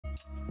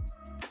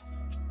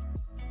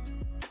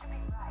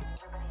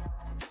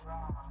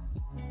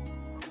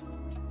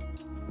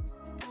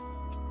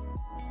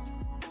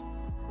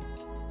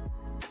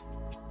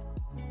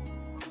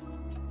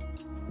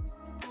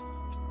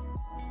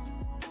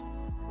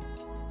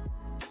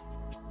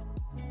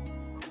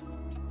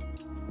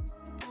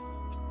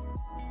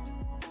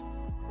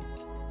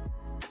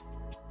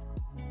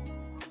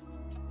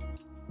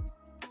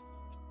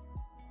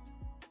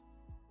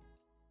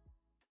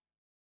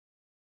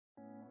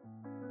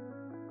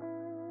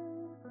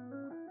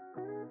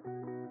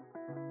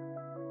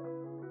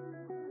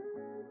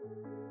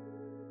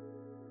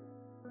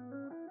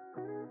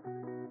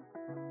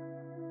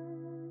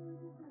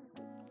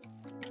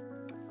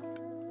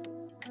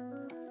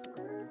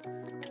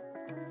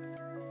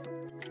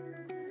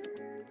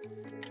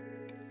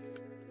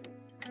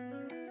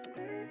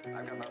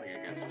I got nothing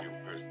against you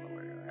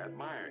personally. I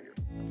admire you.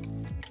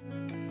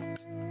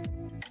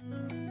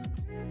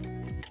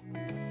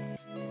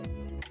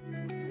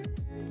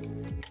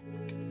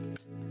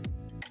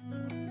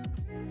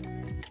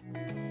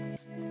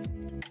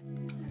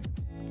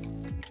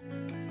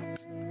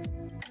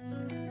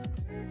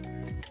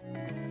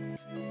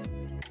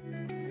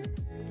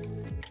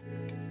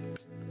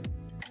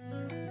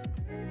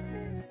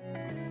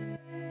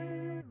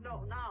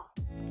 No, now.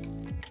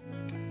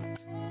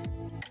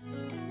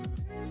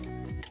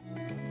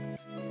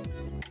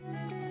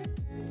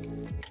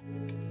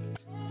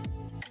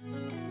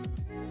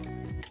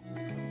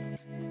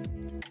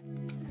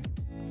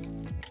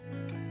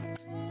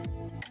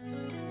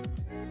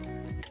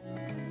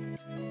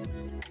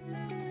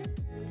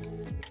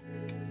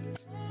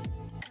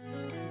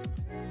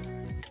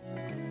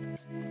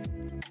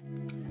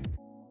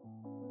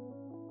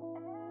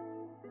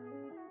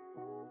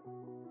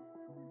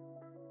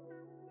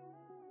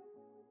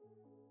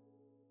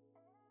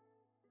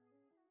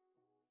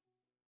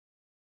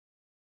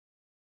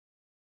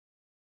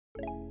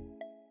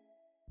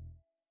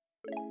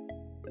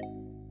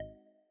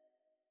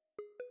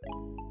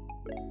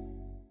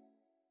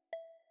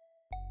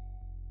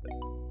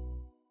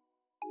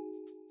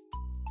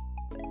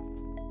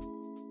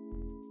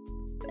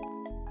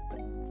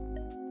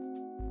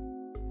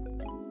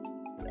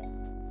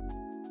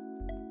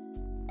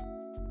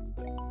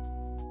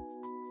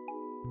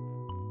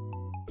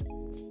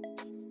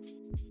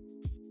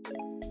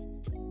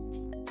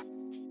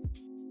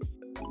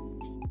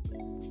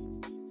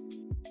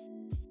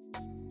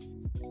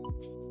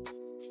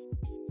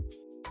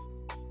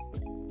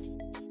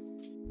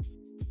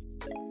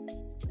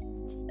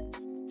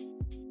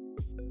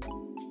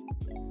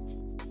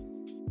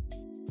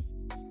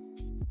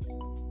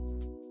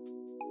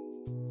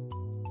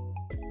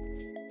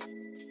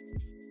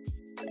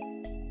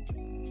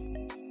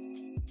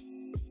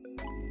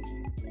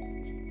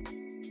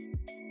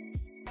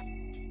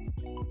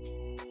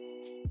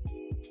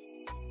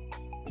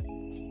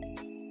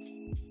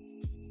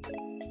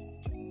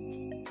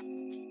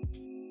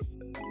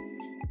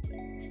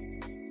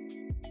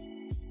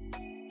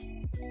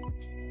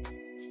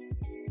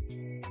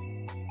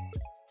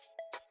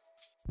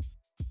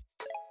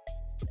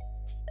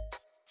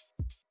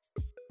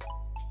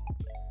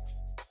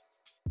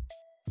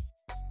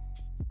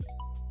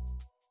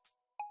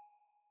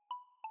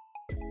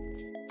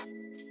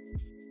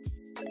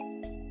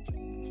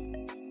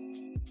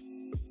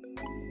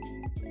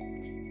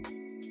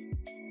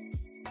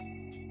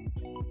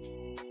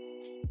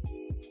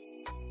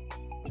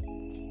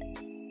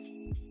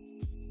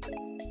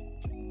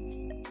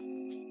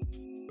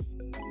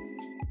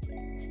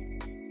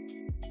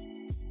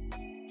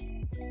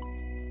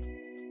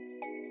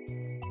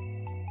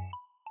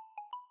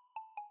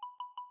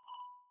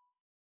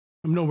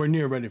 I'm nowhere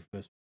near ready for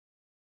this.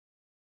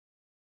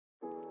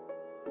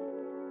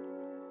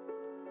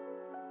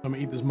 I'm gonna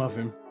eat this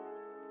muffin.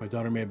 My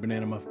daughter made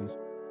banana muffins.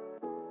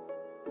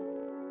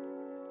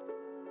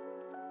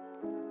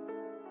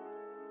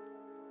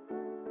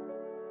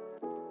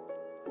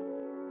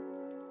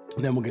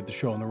 And then we'll get the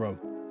show on the road.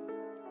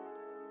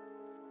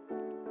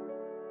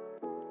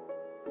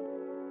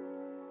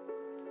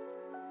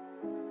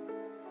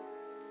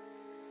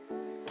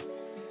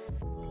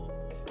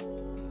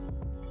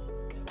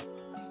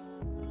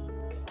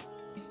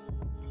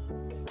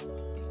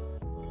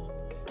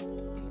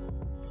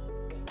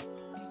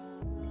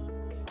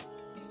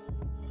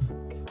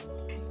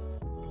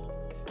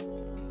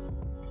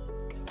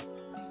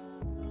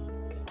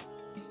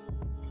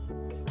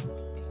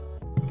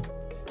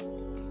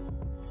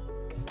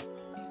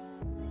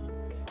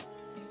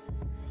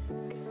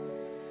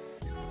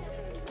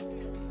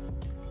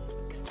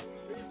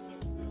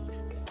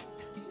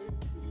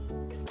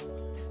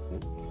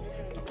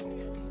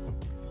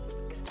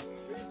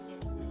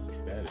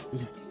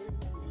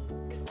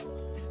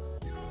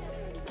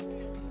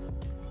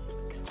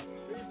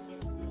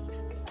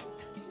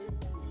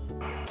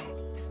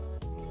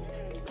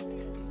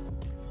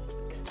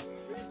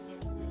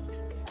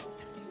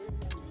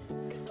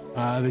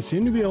 They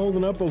seem to be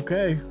holding up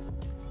okay.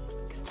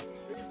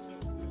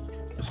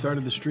 I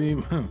started the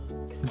stream.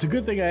 It's a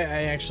good thing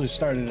I actually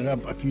started it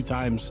up a few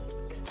times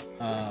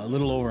a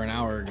little over an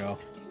hour ago,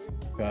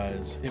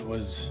 because it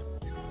was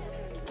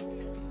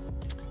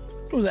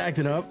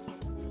acting up.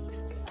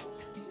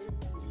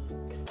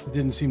 It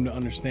didn't seem to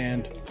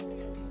understand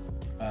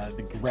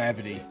the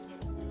gravity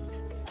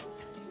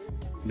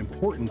and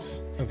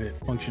importance of it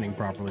functioning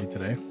properly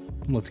today.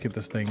 Let's get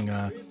this thing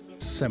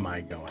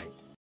semi going.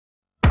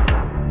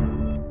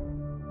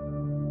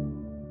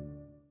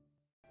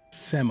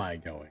 Semi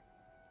going.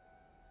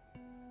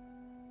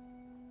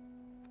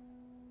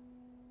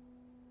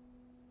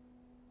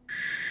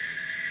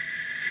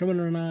 Shimon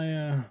and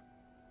I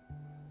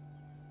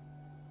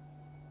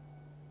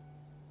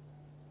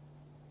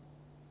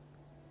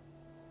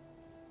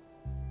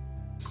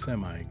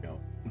semi going.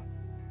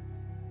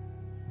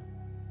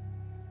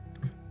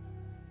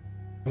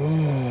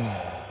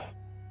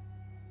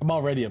 I'm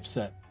already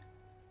upset.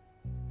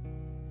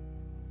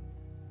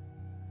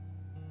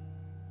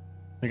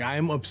 Like, I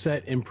am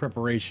upset in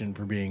preparation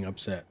for being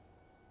upset.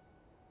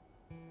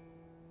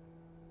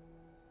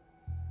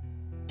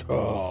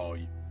 Oh,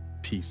 you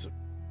piece of...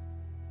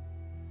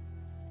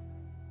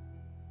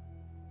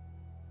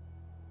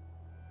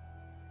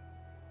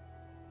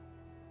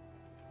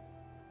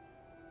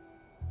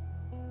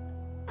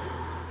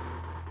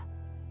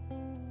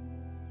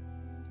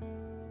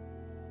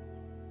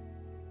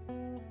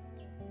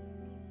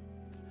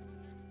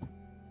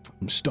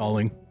 I'm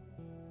stalling.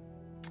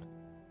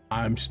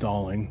 I'm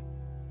stalling.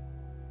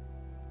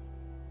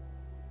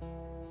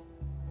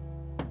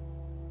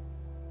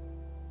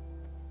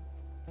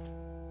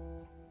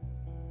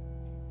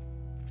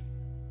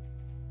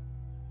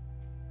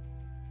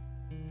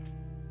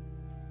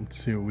 Let's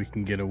see what we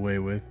can get away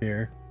with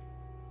here.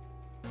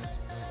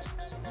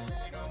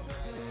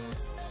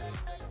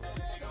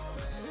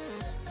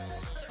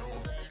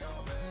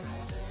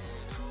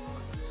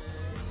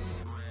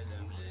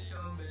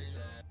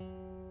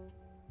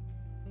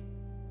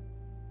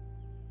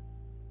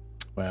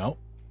 Well,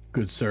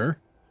 good sir.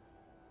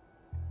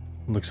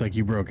 Looks like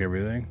you broke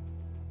everything.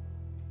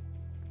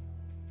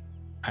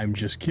 I'm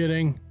just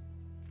kidding.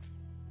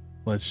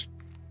 Let's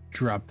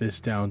drop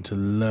this down to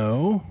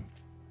low,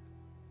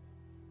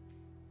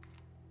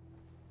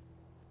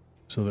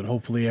 so that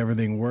hopefully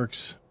everything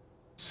works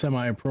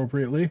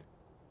semi-appropriately.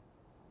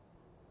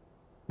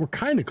 We're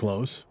kind of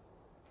close.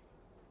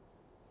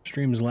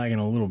 Stream's lagging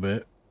a little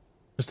bit.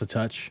 Just a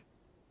touch.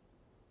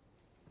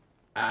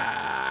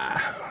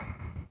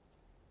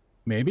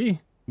 Maybe.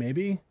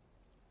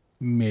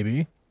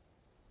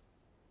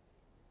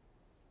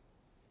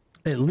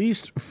 At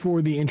least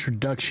for the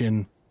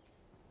introduction,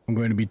 I'm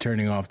going to be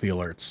turning off the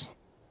alerts.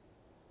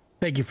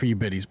 Thank you for your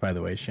biddies, by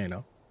the way,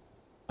 Shano.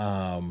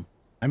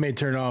 I may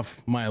turn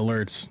off my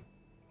alerts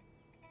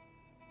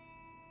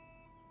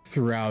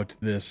throughout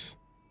this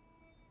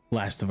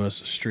Last of Us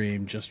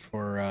stream just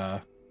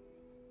for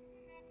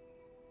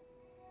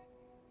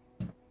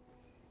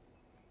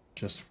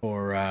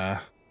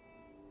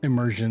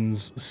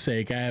immersion's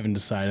sake. I haven't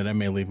decided. I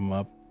may leave them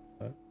up.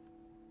 But...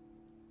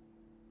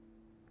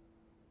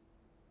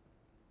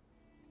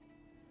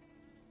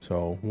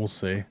 so we'll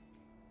see.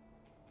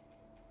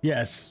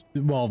 Yes.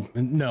 Well,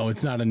 no,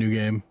 it's not a new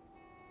game.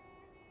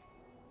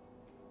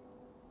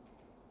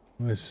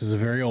 This is a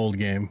very old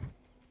game.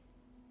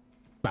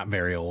 Not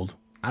very old.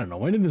 I don't know.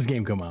 When did this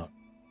game come out?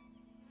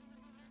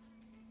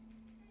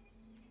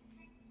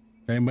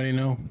 Anybody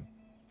know?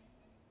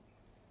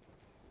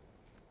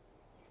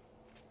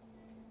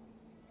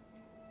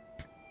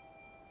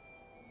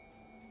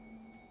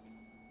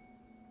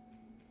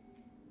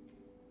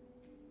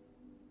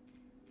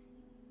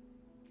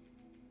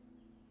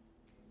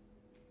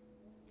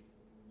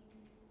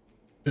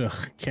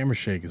 Ugh, camera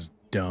shake is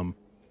dumb.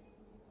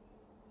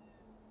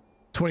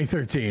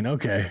 2013.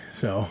 Okay,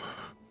 so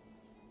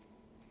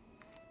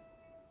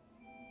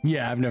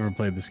yeah, I've never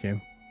played this game.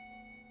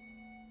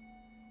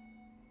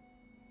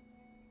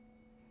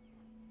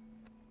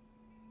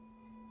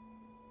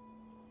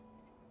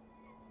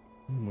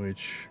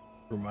 Which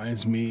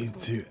reminds me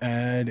to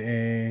add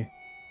a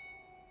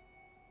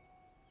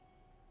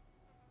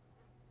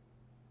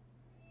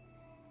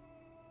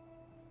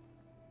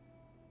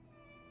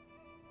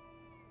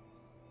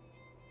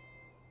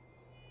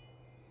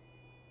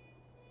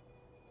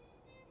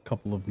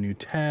couple of new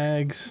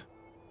tags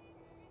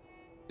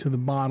to the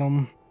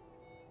bottom.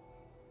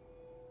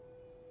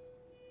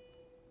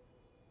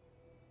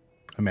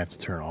 I may have to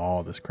turn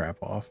all this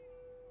crap off.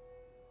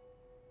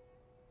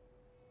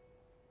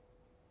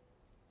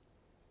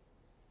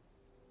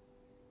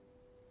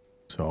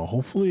 So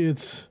hopefully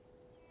it's...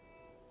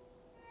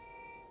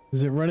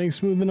 is it running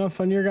smooth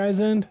enough on your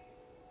guys' end?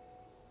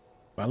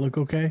 Do I look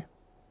okay?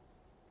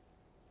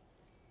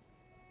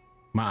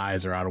 My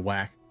eyes are out of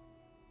whack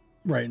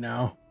right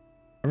now.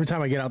 Every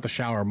time I get out the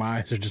shower, my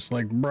eyes are just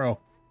like, bro.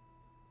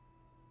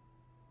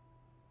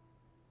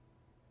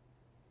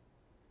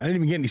 I didn't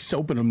even get any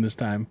soap in them this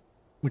time.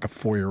 I'm like a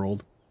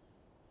 4-year-old.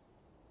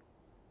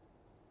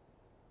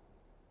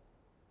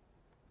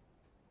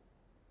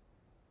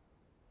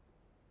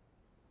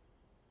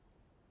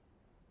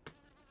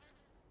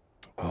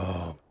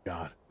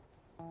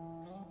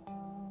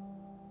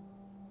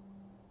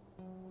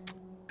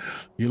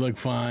 You look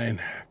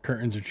fine.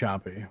 Curtains are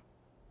choppy.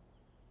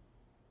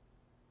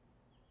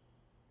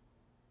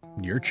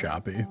 You're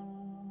choppy.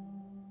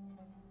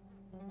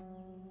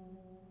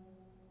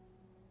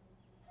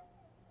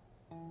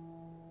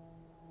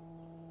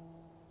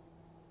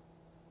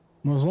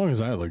 Well, as long as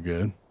I look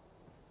good.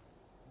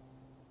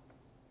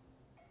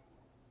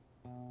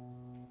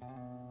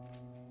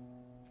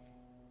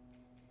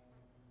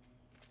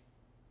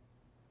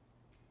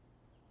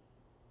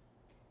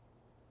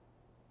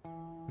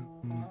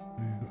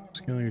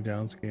 Scaling or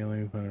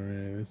downscaling,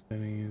 this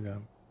setting is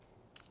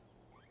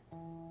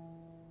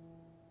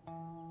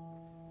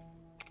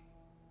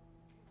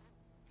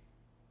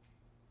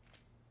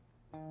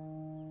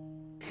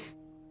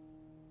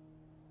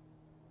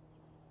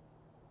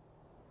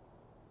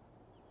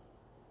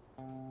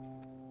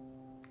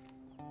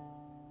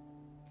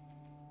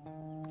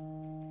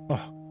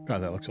oh god,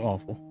 that looks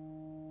awful.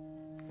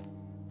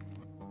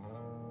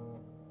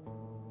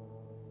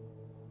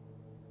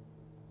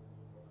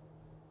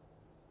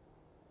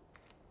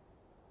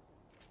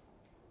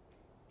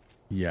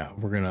 Yeah,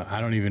 we're gonna, I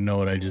don't even know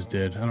what I just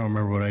did. I don't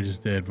remember what I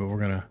just did, but we're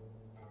gonna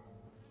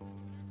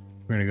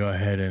go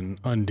ahead and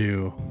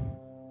undo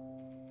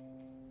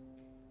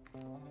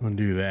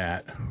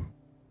that.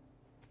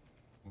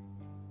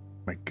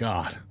 My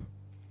god.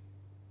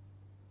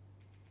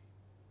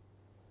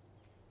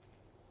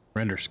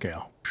 Render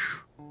scale.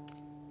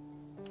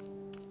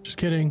 Just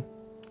kidding.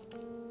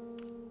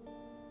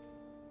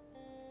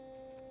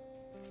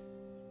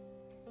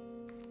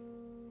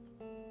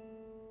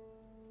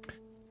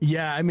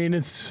 Yeah, I mean,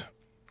 it's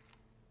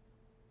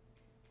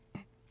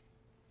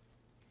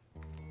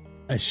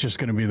just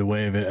going to be the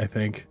way of it, I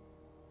think.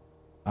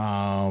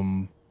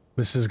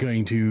 This is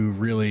going to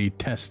really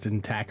test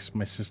and tax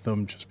my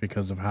system just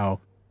because of how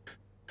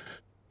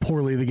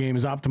poorly the game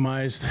is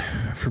optimized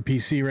for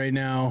PC right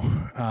now.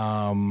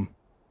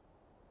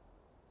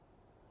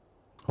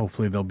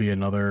 Hopefully there'll be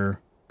another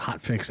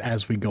hotfix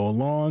as we go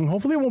along.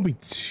 Hopefully it won't be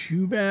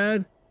too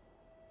bad.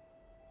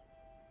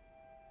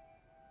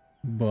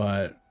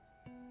 But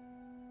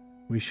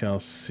we shall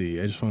see.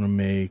 I just want to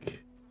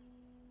make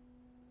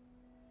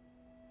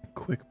a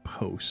quick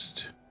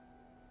post.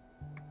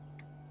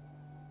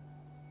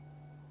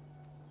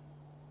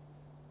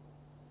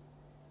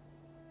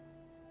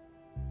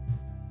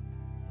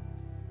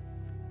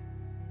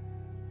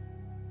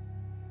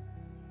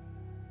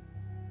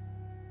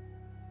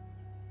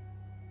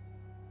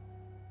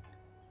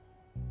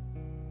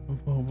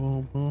 Boom,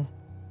 boom, boom.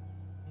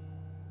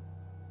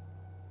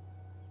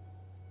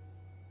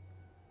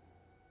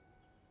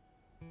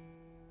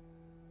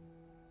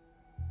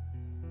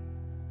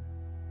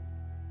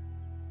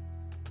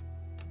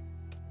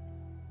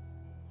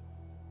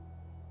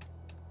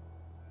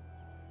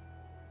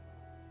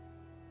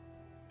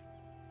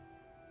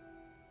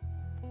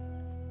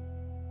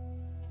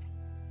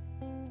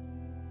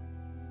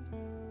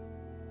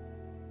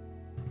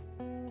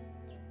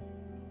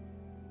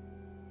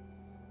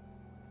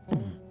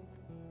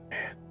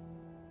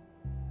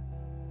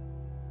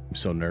 I'm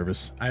so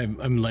nervous.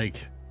 I'm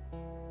like,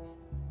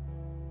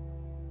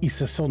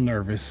 Issa, so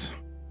nervous.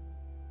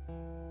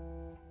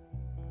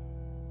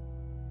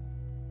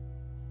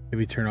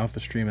 Maybe turn off the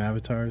stream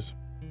avatars.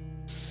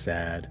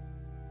 Sad,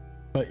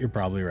 but you're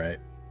probably right.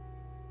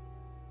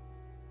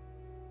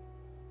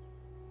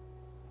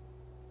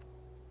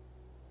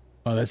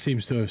 Oh, that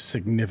seems to have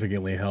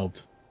significantly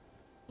helped.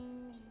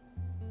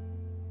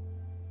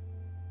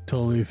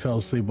 Totally fell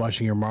asleep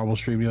watching your Marvel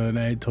stream the other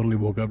night. Totally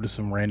woke up to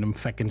some random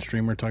feckin'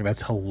 streamer talk.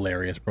 That's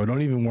hilarious, bro.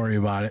 Don't even worry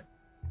about it.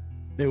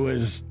 It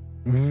was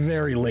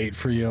very late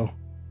for you.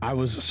 I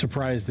was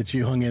surprised that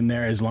you hung in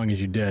there as long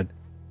as you did.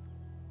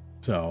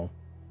 So.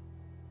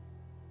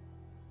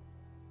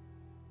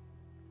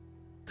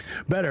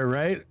 Better,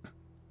 right?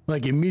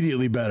 Like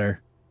immediately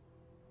better.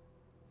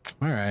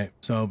 All right.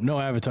 So no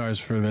avatars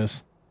for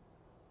this.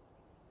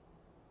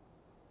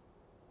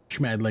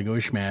 Schmad Lego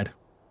schmad.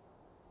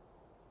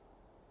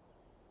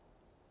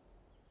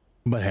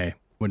 But hey,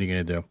 what are you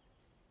gonna do?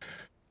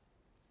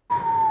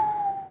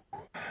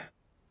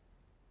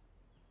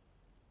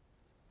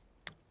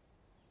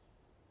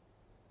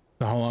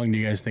 So how long do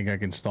you guys think I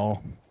can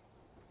stall?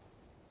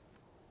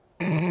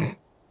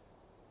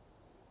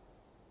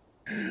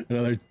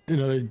 another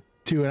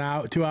 2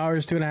 hours,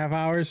 2.5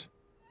 hours.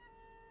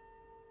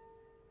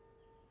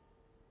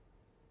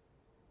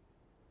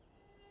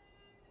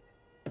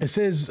 It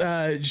says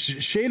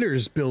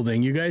shaders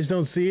building. You guys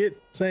don't see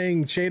it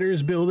saying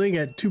shaders building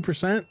at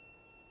 2%.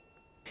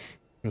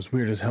 It was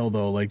weird as hell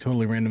though, like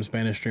totally random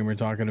Spanish streamer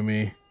talking to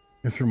me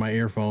through my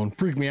earphone.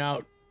 Freaked me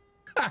out.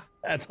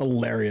 That's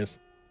hilarious.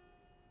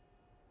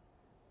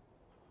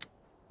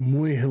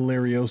 Muy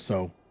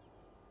hilarioso.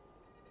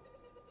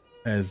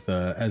 As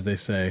they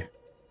say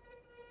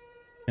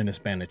in the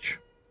Spanish,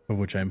 of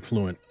which I'm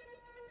fluent.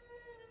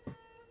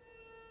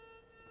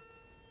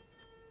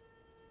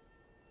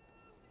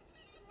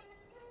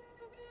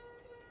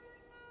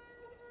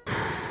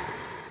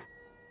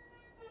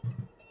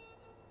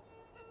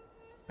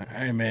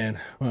 All right, man.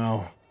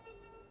 Well,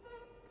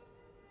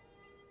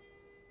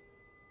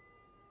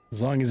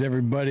 As long as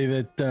everybody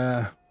that,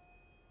 as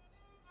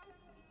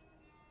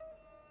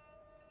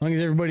long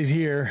as everybody's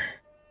here,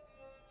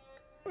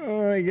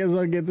 I guess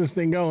I'll get this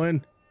thing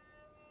going.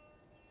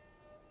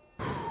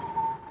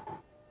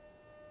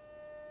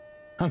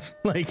 I'm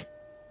like,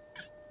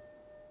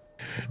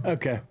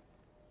 okay.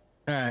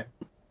 All right.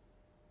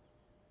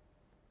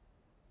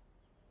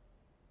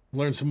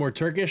 Learn some more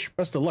Turkish.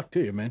 Best of luck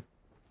to you, man.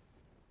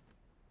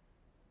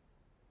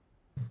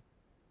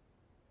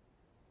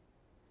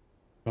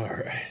 All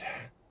right.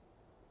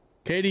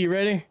 Katie, you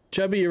ready?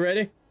 Chubby, you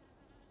ready?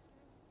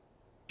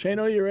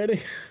 Shano, you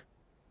ready?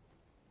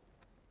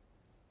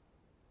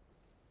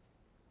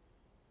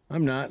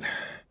 I'm not.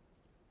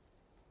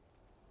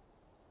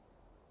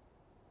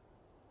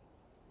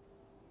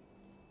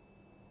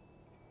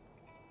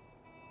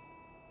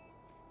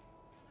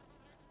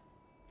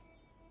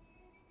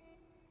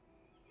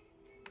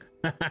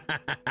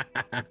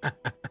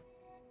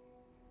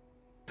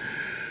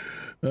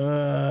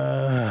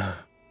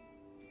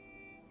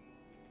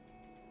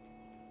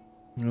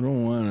 I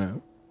don't want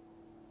to.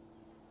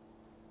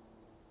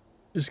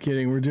 Just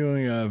kidding. We're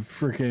doing a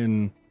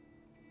freaking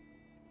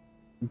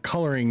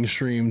coloring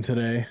stream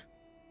today.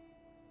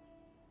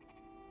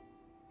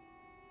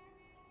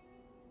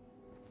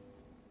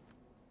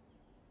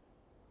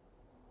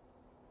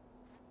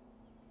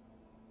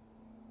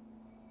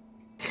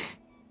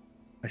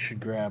 I should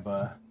grab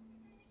a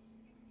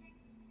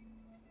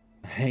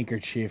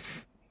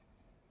handkerchief.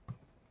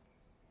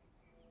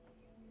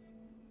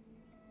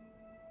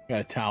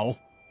 Got a towel.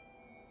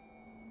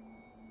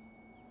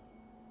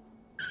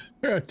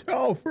 A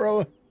towel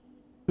for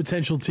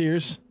potential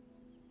tears.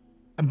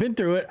 I've been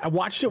through it. I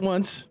watched it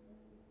once.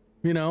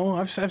 You know,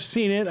 I've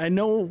seen it. I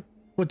know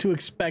what to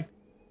expect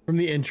from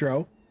the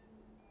intro.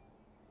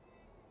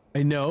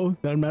 I know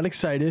that I'm not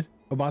excited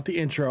about the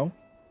intro.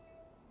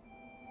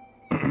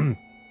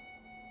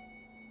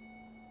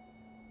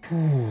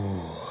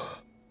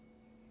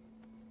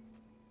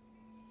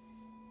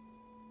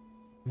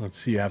 Let's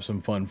see you have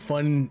some fun.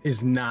 Fun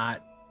is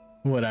not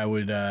what I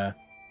would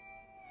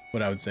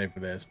say for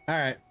this. All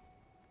right.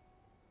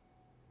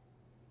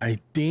 I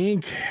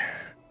think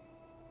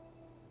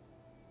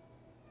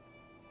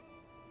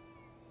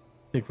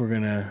we're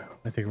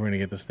gonna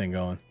get this thing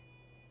going.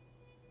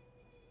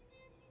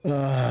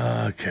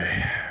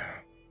 Okay.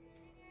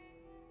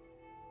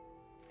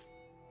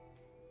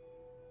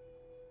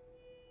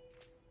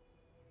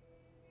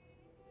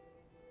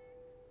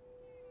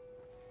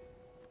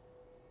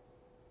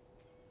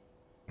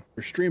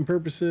 For stream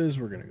purposes,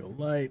 we're gonna go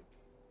light.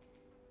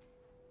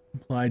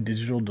 Apply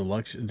digital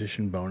deluxe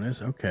edition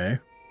bonus. Okay.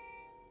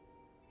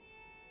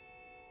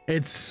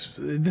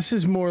 This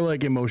is more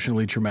like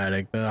emotionally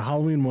traumatic. The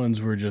Halloween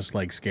ones were just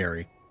like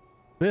scary.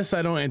 This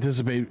I don't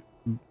anticipate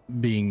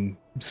being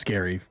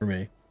scary for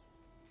me.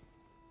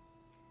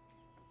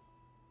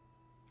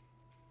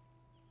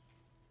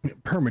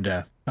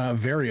 Permadeath.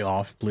 Very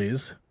off,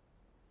 please.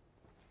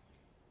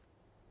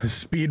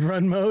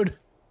 Speedrun mode.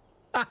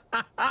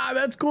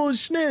 That's cool as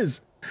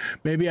schniz.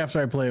 Maybe after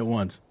I play it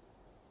once.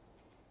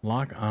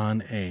 Lock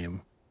on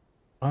aim.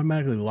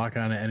 Automatically lock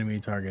on enemy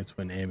targets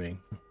when aiming.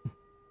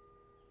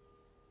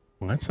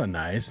 Well, that's not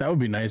nice. That would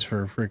be nice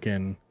for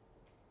freaking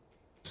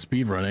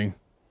speed running.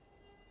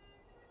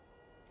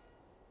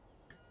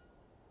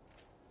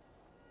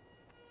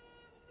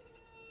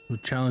 The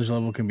challenge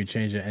level can be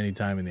changed at any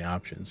time in the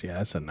options. Yeah,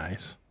 that's a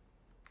nice.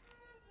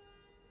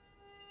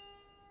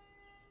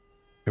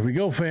 Here we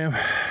go, fam.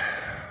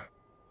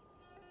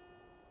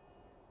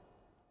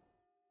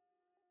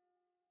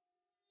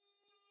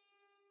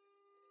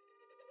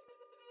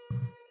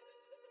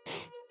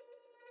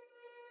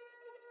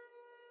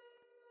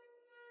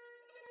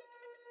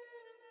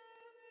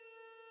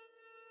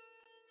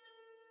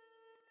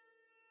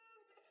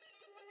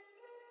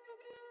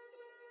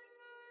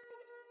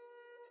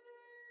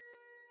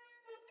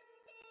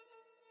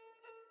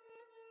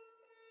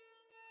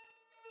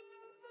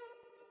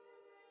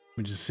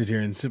 I just sit here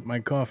and sip my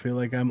coffee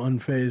like I'm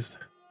unfazed.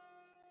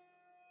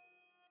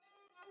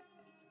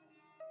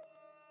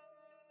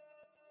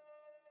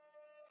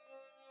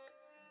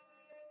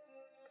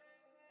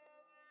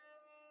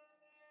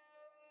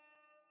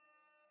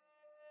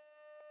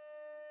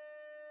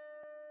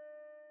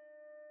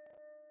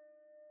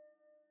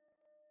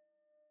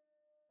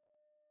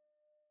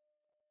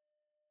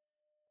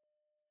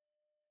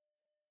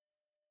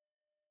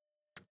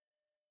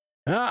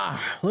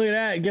 Ah, look at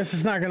that. Guess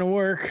it's not going to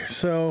work.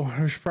 So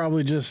I should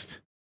probably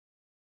just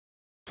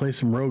play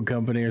some Rogue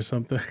Company or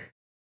something.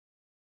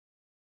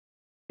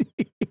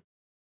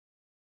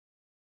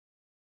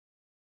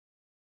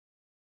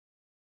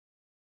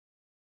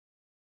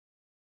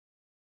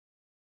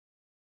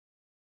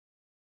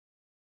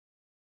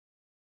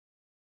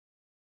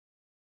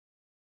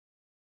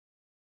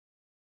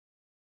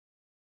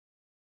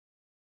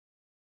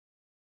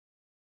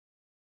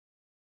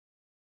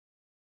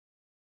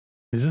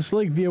 Is this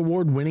like the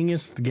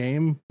award-winningest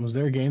game? Was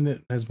there a game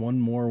that has won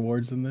more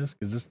awards than this?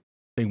 Because this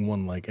thing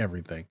won like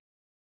everything.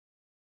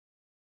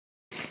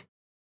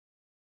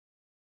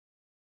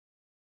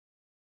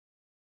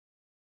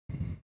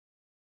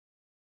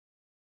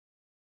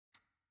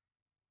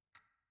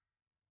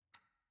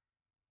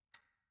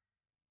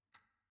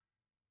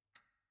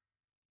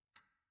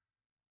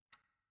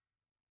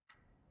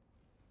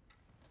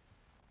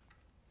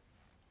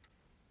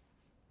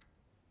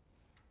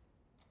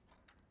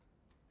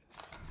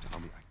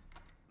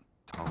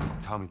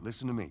 Tommy,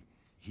 listen to me.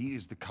 He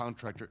is the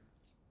contractor.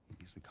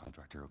 He's the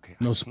contractor, okay?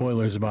 No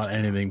spoilers about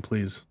anything,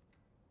 please.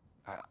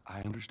 I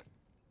understand.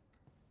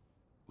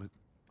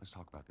 Let's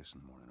talk about this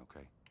in the morning,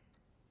 okay?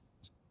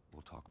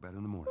 We'll talk about it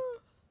in the morning.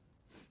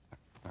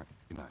 All right,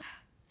 good night.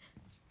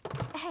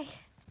 Hey.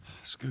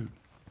 Scoot.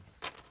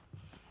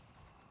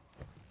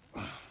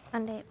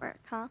 Monday at work,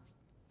 huh?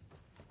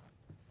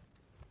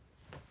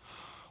 What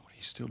are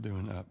you still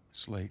doing up?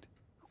 It's late.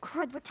 Oh,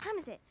 crud, what time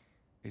is it?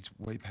 It's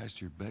way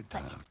past your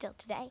bedtime. But it's still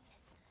today.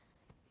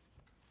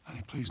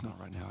 Honey, please not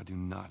right now. I do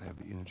not have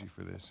the energy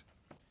for this.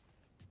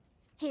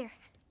 Here,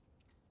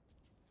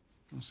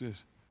 What's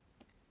this?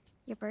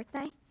 your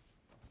birthday?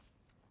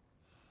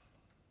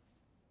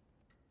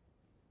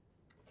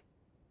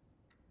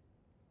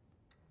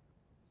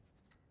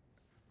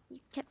 You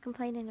kept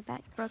complaining about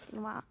your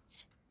broken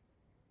watch.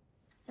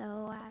 So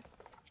I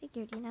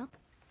figured, you know.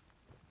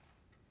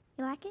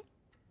 You like it?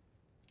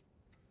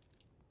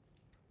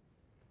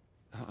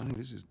 Honey,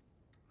 this is...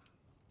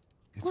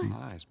 It's What?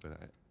 nice, but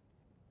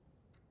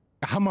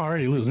I'm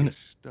already losing it's it.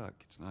 stuck.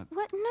 It's not...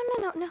 What?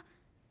 No.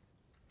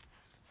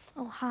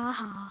 Oh,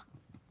 ha.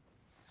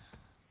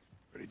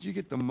 Where did you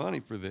get the money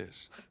for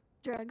this?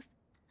 Drugs.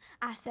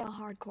 I sell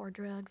hardcore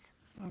drugs.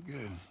 Oh,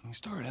 good. You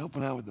started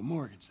helping out with the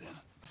mortgage then.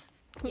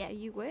 Yeah,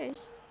 you wish.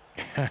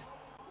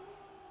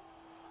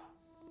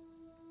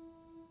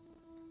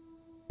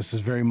 This is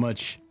very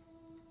much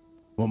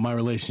what my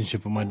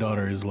relationship with my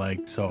daughter is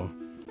like, so.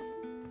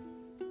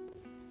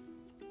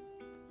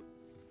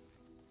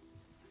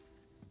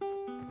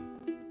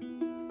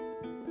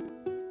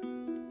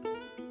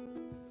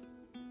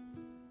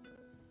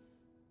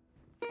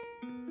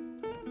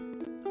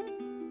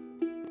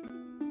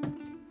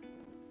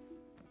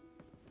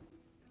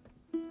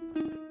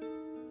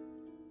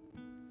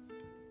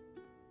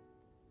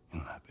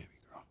 Good night, baby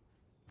girl.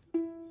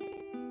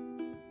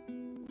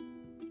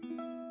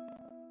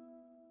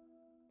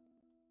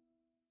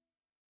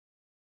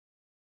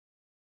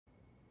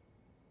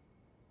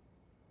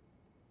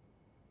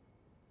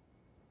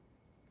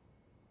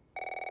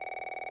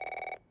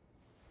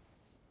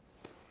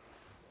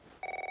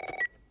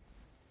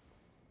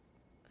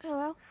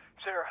 Hello?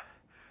 Sarah,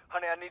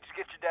 honey, I need to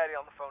get your daddy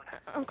on the phone.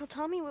 Uncle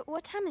Tommy,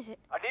 what time is it?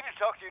 I need to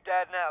talk to your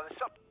dad now. There's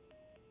something...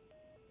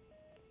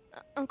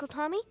 Uncle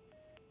Tommy?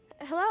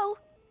 Hello?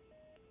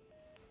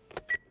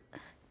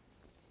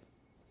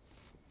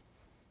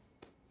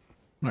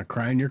 I'm not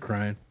crying, you're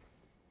crying.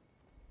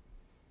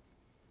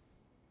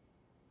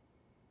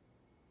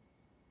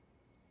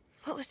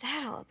 What was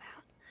that all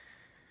about?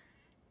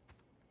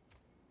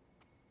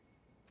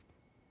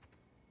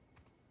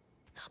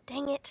 Oh,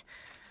 dang it.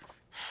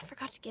 I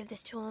forgot to give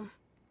this to him.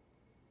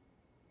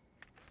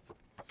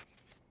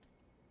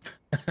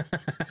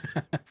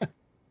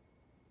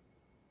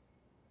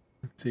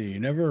 Let's see, you're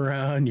never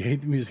around, you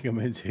hate the music I'm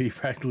into, you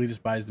practically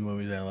despise the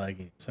movies I like,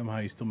 and somehow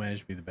you still manage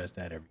to be the best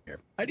dad every year.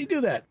 How do you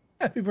do that?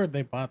 Happy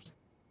birthday, Pops.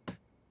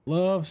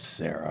 Love,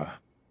 Sarah.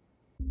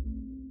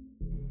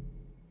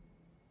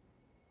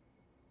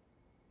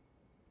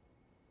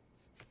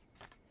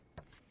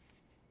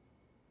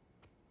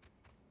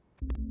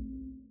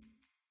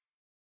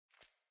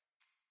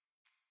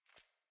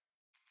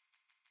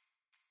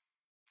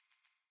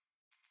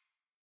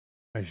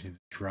 I should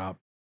drop.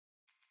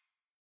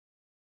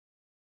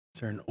 Is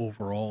there an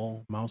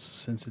overall mouse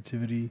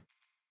sensitivity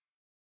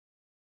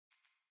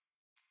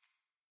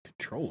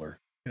controller?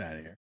 Get out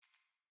of here.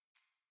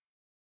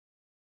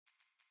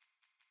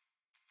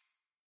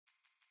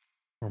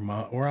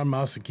 We're on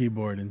mouse and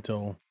keyboard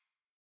until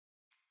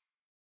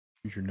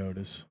future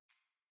notice.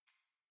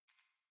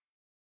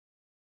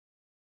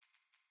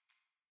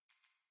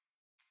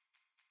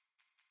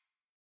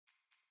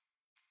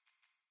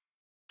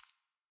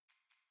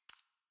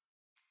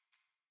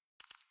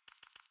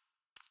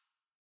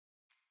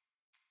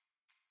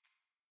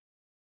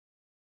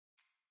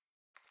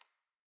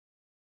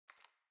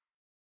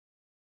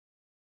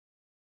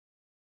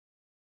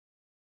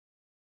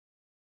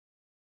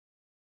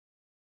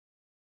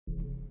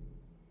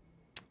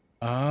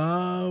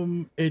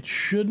 It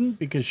shouldn't,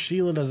 because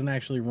Sheila doesn't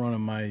actually run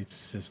on my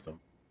system.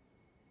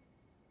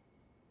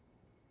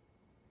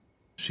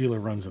 Sheila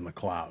runs in the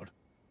cloud.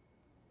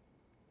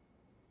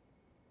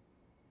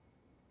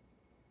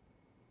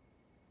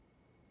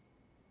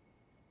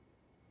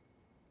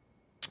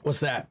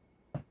 What's that?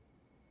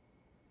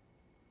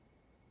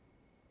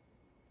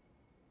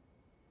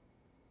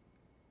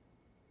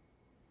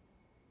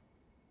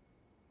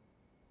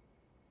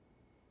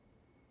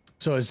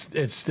 So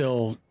it's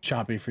still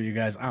choppy for you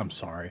guys. I'm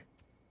sorry.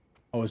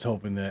 I was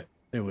hoping that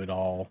it would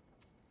all,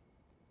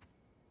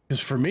 because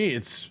for me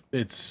it's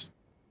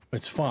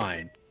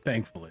fine,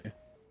 thankfully.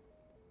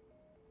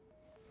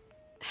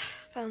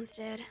 Phone's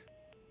dead.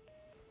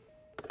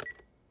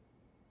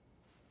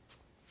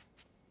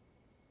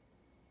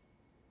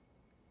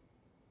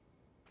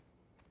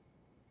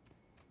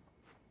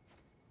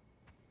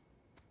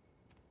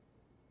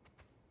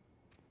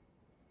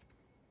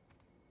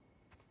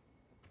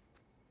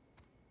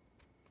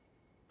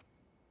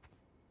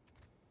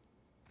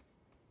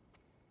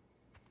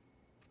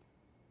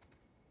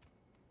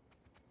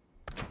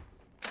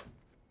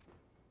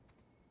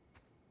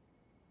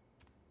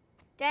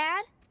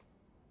 Dad?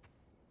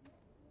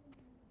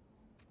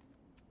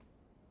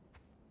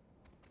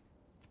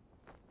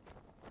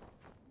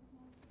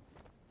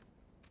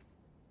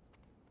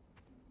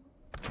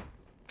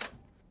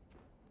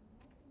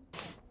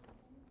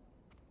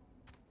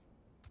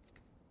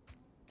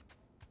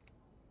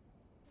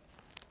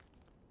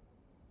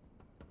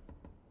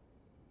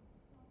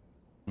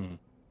 Hmm.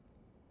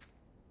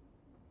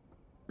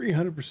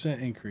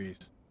 300%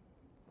 increase.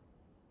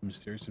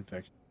 Mysterious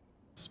infection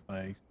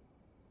spikes.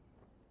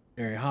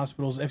 Area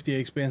hospitals. FDA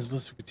expands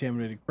list of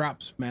contaminated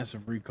crops.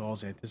 Massive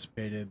recalls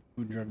anticipated.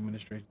 Food and Drug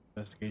Administration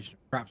investigation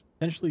of crops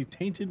potentially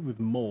tainted with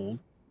mold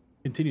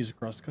continues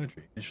across the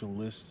country. Initial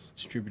lists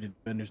distributed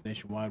to vendors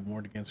nationwide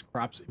warned against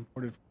crops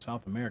imported from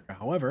South America.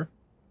 However,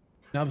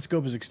 now the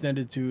scope is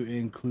extended to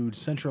include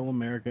Central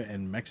America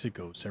and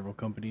Mexico. Several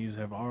companies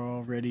have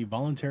already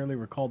voluntarily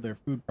recalled their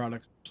food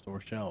products from store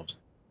shelves.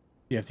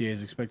 The FDA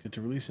is expected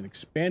to release an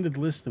expanded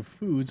list of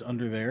foods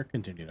under their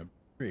continued number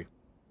 3.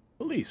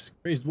 Police.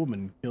 Crazed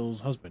woman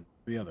kills husband.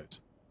 3 others.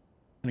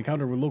 An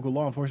encounter with local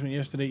law enforcement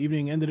yesterday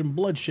evening ended in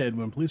bloodshed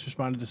when police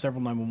responded to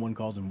several 911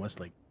 calls in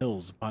Westlake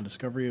Hills. Upon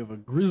discovery of a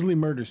grisly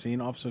murder scene,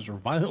 officers were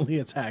violently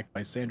attacked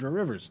by Sandra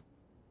Rivers,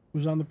 who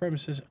was on the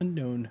premises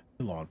unknown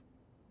to law enforcement.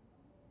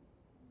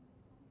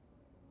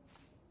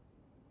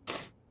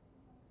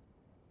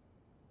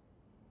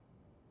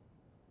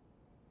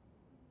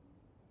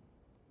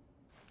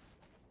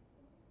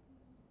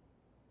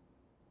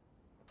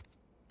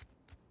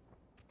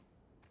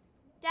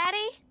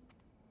 Daddy?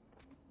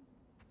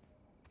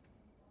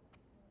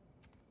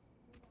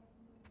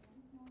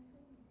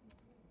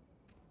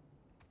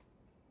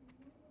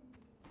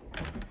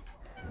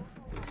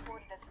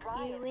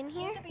 You in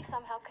here? To be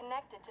somehow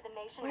connected to the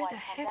Where nationwide the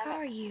heck pandemic.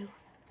 are you?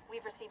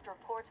 We've received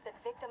reports that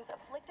victims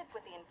afflicted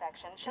with the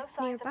infection show That's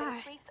signs nearby. of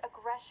increased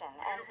aggression,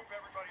 and Move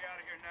everybody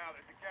out of here now.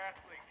 There's a gas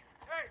leak.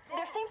 Hey,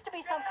 there seems to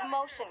be some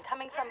commotion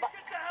coming from. get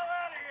the hell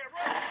out of here!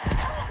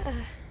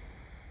 Run!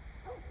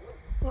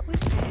 What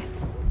was that?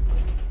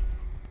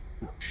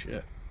 Oh,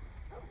 shit.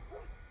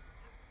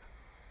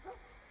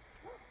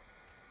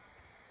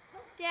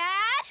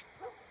 Dad?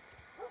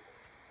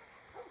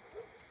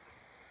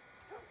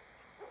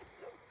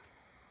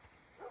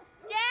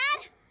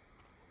 Dad?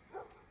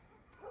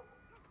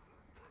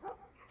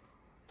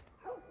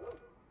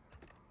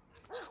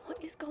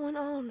 What is going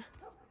on?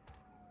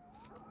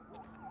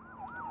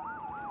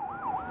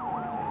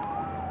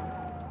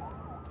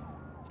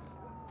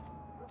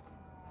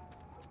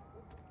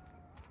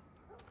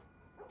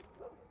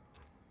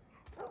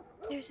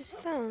 There's his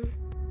phone.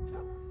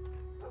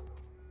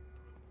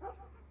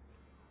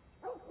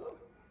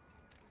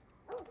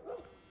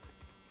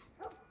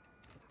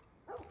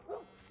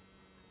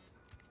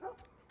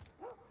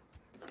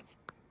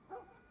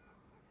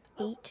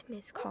 Eight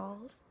missed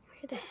calls.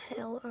 Where the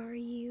hell are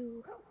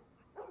you?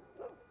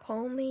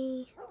 Call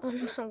me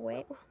on my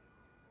way.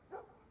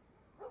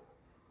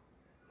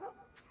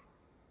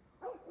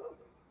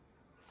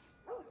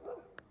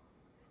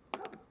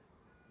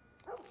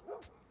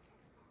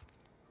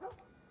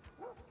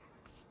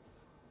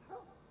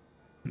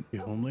 Be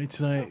home late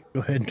tonight. Go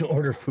ahead and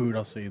order food.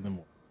 I'll see you in the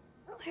morning.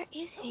 Where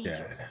is he?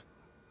 Dad.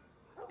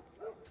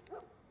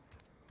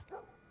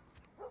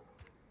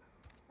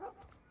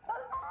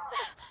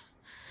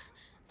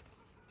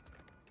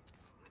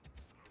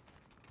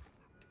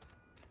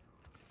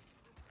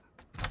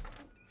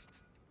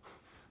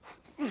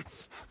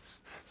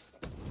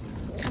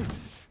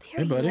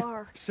 There buddy. you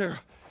are. Sarah,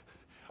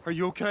 are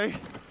you okay?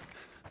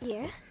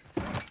 Yeah?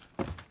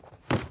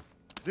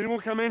 Does anyone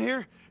come in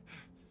here?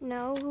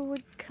 No, who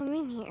would come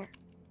in here?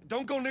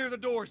 Don't go near the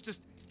doors.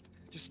 Just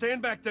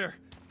stand back there.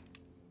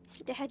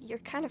 Dad, you're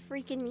kind of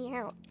freaking me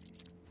out.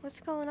 What's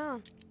going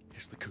on?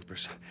 It's the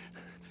Coopers.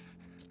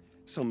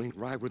 Something ain't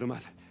right with them. I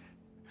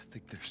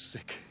think they're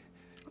sick.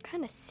 What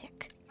kind of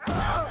sick?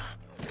 That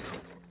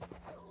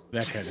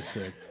kind of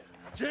sick.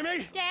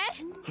 Jimmy! Dad?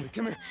 Honey,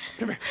 come here.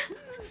 Come here.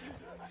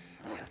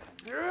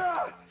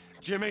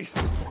 Jimmy.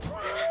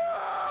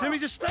 Jimmy,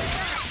 just stay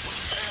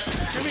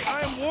back. Jimmy,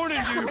 I am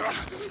warning you.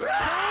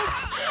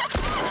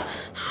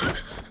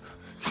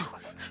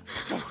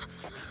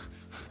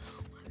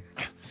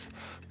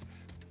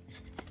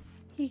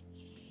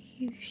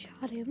 You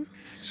shot him.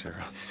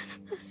 Sarah,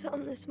 I saw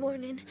him this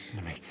morning. listen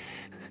to me.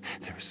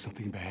 There is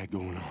something bad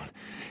going on.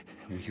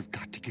 And we have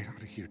got to get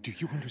out of here. Do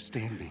you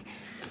understand me?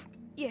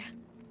 Yeah.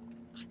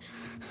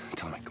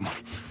 Tommy, come on.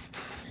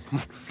 Come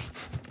on.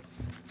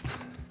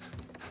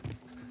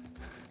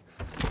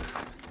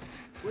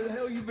 Where the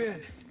hell you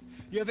been?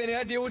 You have any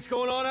idea what's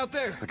going on out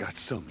there? I got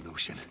some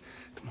notion.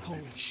 Come on, Holy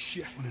baby.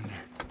 shit. Come on in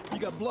there. You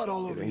got blood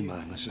all over It ain't you.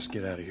 mine. Let's just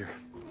get out of here.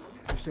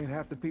 They're saying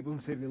half the people in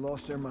the city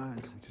lost their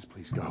minds. Just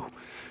please go.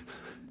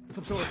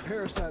 Some sort of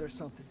parasite or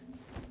something.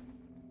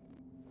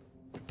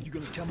 You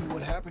gonna tell me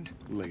what happened?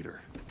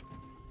 Later.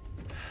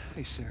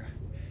 Hey, Sarah.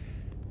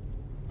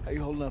 How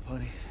you holding up,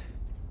 honey?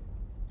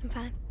 I'm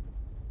fine.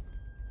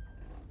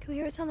 Can we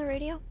hear what's on the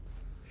radio?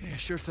 Yeah,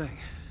 sure thing.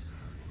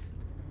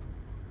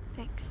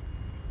 Thanks.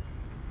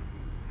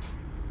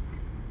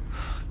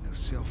 No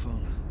cell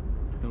phone.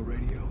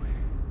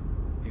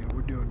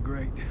 doing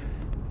great.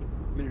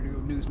 A minute ago,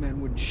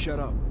 newsman wouldn't shut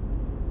up.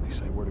 They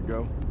say where to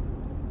go?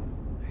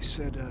 They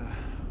said,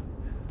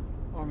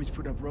 Army's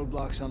putting up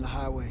roadblocks on the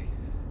highway.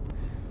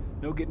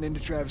 No getting into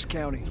Travis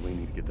County. We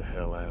need to get the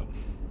hell out.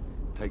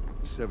 Take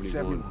 71.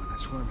 71,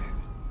 that's where I'm headed.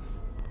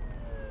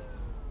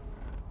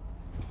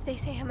 Did they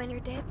say how many are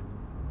dead?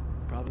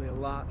 Probably a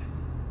lot.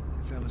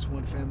 They found this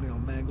one family all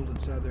mangled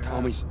inside their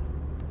Tommy. house.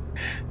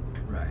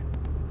 Right.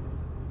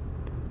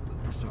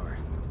 I'm sorry.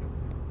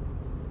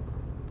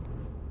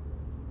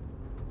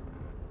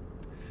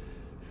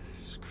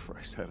 Jesus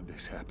Christ, how did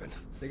this happen?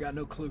 They got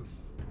no clue.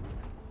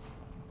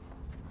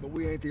 But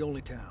we ain't the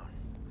only town.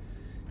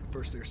 At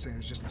first they were saying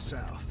it's just the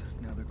South.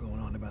 Now they're going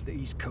on about the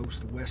East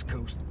Coast, the West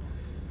Coast.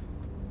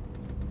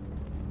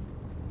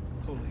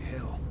 Holy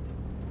hell.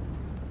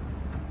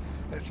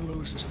 That's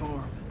Lewis's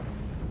farm.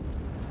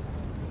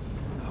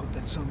 I hope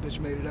that sumbitch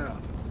made it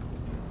out.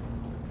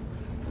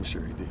 I'm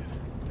sure he did.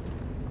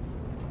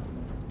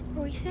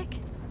 Were we sick?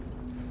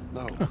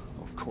 No,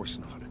 of course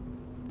not.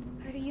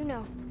 How do you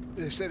know?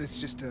 They said it's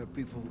just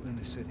people in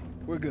the city.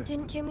 We're good.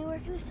 Didn't Jimmy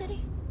work in the city?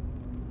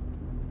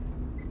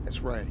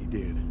 That's right, he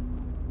did.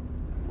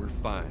 We're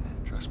fine,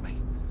 trust me.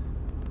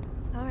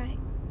 All right.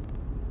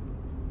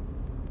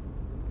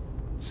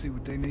 Let's see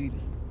what they need.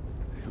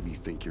 Who do you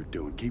think you're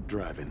doing? Keep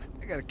driving.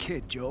 I got a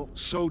kid, Joel.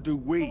 So do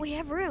we. But we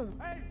have room.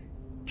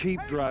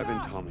 Keep driving,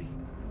 Tommy.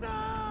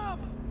 Stop!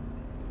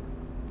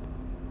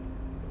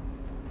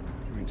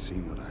 You ain't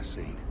seen what I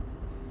seen.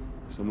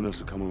 Someone else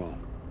will come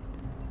along.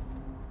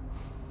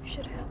 We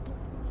should have helped him.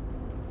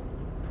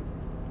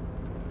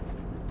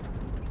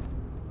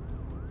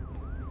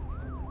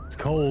 It's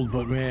cold,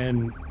 but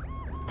man,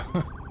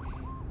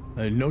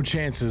 no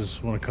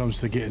chances when it comes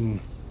to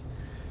getting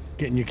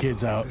your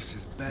kids out. This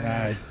is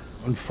bad. I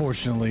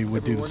unfortunately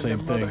would do the same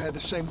Everyone and their thing. mother had the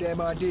same damn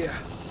idea.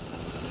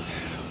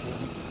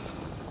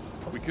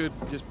 We could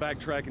just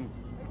backtrack and...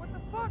 Hey, what the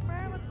fuck,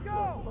 man? Let's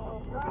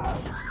go!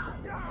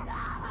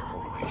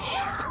 Holy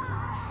shit.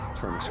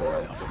 Turn us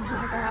around. Oh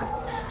my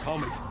God.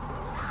 Tommy!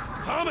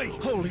 Tommy!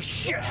 Holy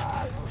shit!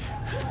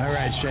 All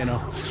right, Shano.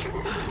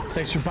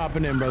 Thanks for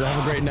popping in, brother.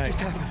 Have a great night.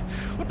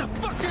 What the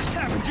fuck just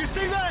happened? Did you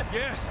see that?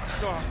 Yes, I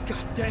saw it.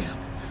 God damn.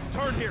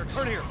 Turn here,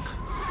 turn here.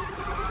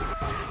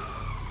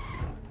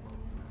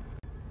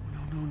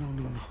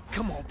 No.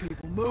 Come on,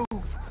 people, move.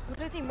 What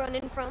are they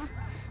running from?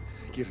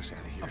 Get us out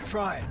of here. I'm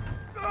trying.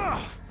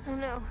 Oh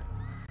no.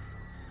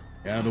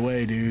 Get out of the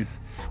way, dude.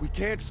 We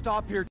can't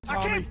stop here, Tommy.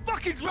 I can't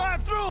fucking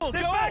drive through them!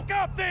 Then back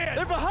up then!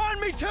 They're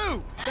behind me,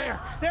 too! There!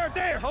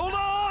 Hold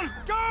on!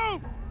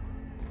 Go!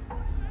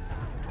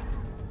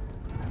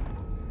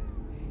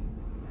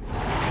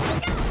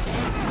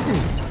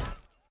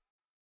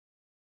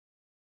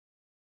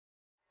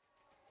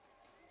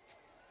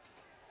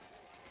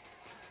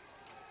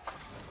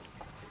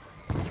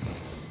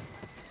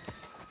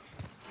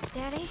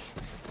 Daddy?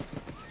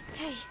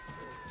 Hey.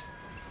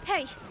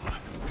 Hey!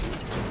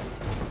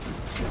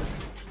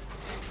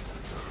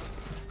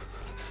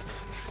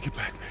 Get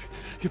back, man.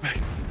 Get back.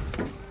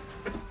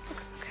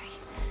 Okay.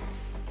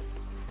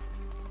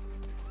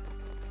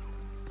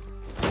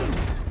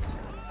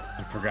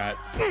 I forgot.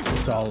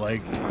 It's all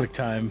like quick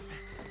time.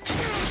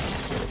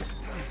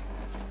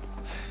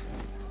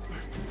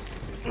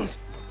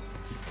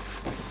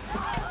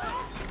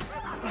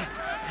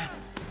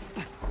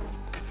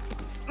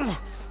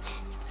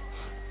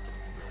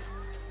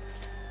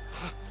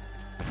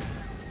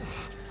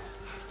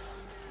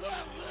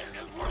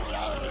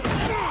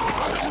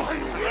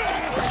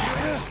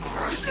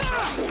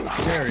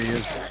 There he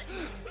is.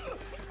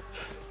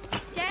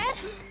 Dad?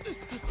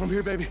 I'm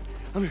here, baby.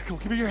 I'm here. Come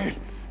on, give me your hand.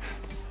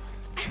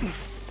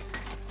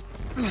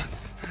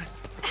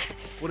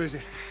 What is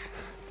it?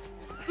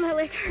 My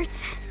leg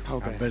hurts I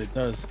Okay. bet it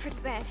does. pretty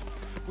bad.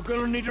 We're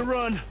gonna need to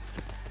run.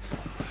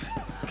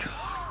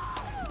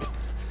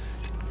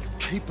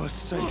 Keep us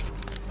safe.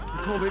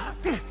 Come on,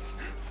 baby.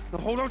 Now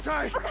hold on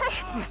tight.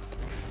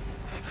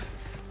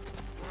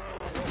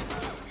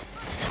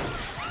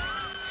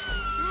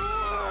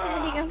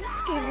 Daddy, I'm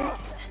scared.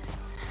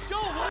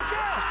 Joel, watch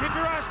out! Keep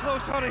your eyes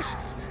closed, honey.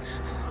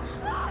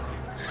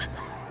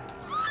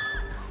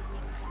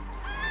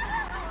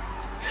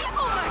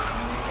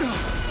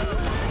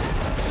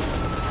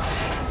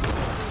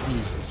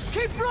 Jesus.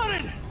 Keep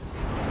running!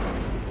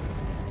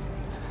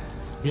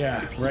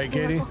 Yeah, right,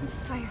 Katie? We're on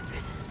fire.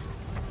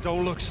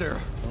 Don't look,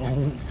 Sarah.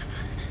 Don't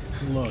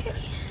look.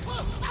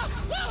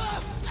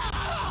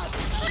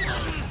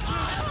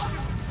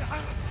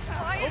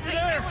 Why are they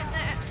doing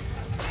that?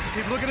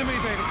 Keep looking at me,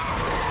 baby.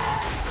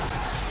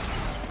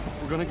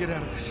 We're gonna get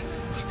out of this.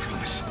 I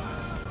promise.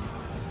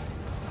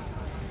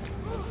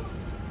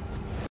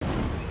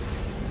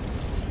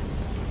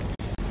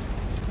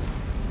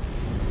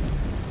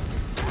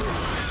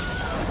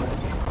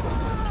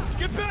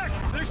 Get back!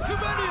 There's too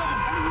many of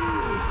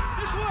them!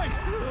 This way!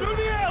 Through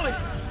the alley!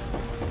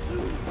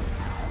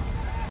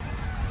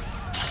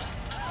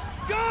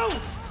 Go!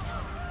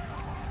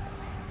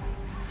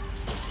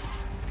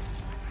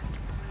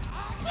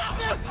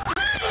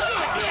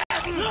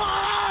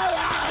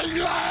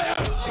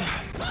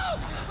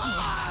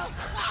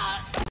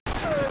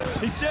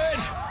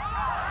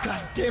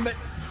 damn it!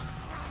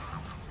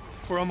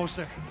 We're almost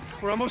there.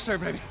 We're almost there,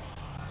 baby.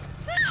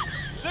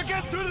 They're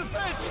getting through the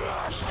fence!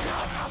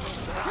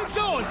 Keep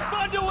going!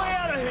 Find your way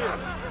out of here!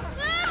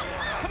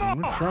 Come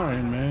on! We're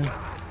trying, man.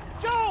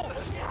 Joel!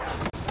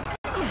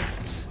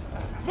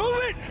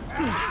 Move it!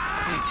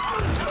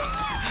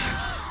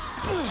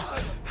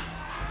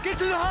 Get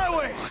to the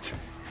highway!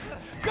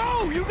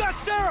 Go! You got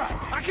Sarah!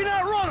 I can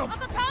outrun him!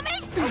 Uncle Tommy?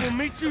 I will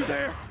meet you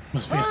there!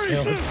 Must be a Hurry!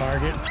 sailor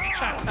target.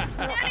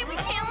 Daddy, we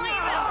can't leave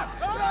him!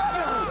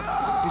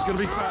 He's gonna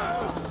be fine.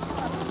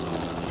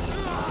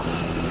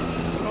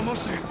 We're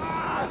almost there.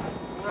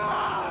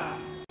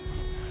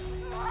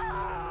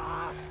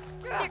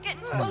 They're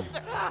getting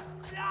closer.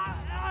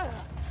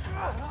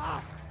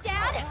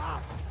 Dad?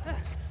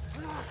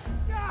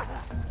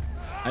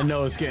 I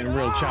know it's getting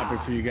real choppy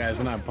for you guys,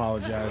 and I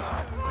apologize.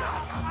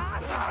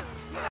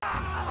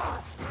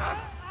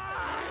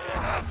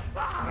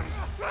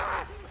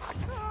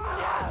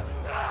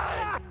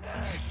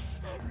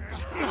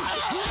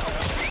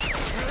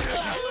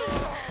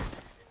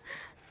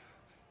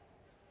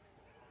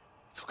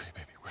 It's okay,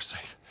 baby. We're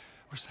safe.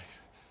 We're safe.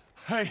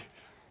 Hey,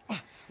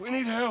 we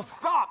need help.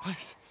 Stop!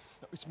 Please.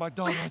 It's my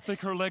daughter. I think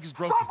her leg is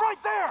broken. Stop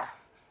right there!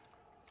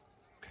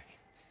 Okay.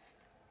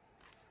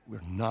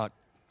 We're not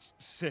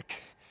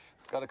sick.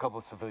 Got a couple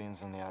of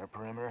civilians on the outer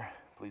perimeter.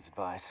 Please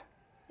advise.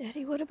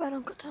 Daddy, what about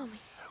Uncle Tommy?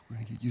 We're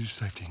gonna get you to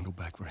safety and go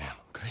back for him,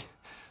 okay?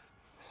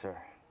 Sir,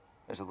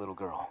 there's a little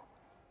girl.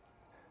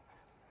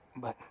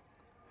 But...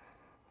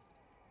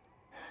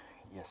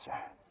 Yes, sir.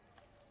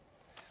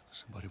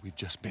 Somebody, we've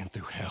just been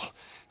through hell.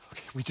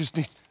 Okay, we just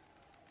need...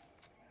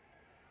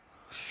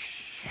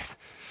 Shit.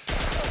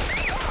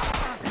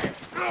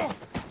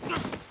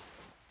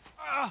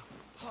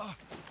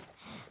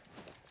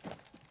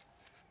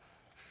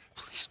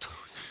 Please don't.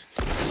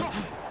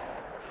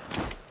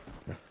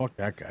 Yeah, fuck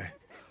that guy.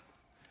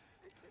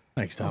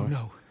 Thanks, Oh, Tommy.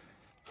 no.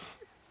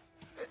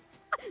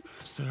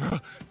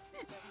 Sarah.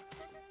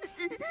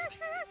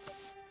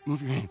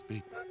 Move your hands,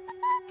 baby.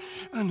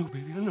 I know,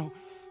 baby, I know.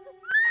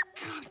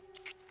 God.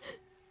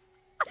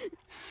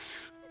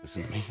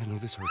 Listen to me. I know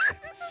this hurts, baby.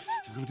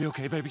 You're gonna be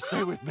okay, baby.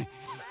 Stay with me.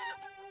 All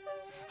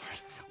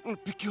right, I'm gonna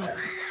pick you up.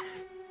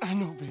 I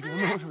know, baby. I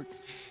know it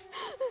hurts.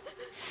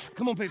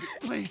 Come on, baby.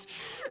 Please.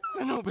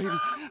 I know, baby.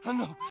 I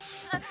know.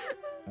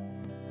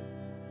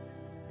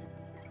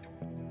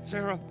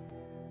 Sarah.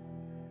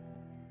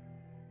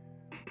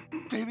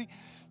 Baby.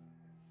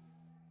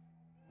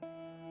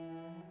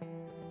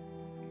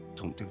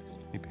 Don't do this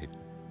to me, baby.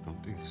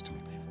 Don't do this to me,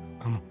 baby.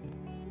 Come on.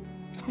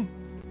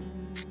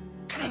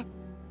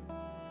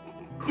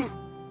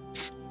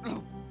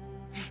 No.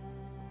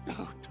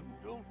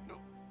 No, no,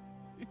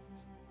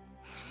 please.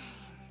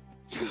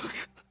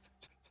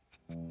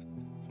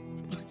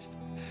 Please,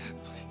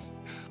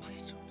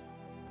 please don't.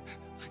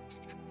 Please.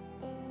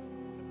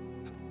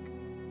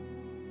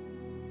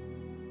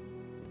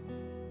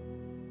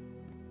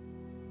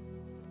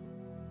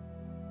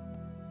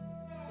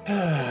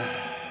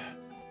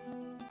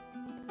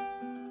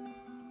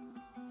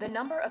 The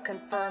number of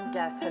confirmed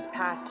deaths has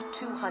passed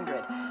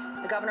 200.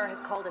 The governor has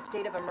called a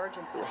state of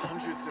emergency. There are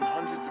hundreds and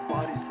hundreds of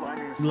bodies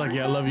lining the streets.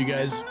 Lucky, I love you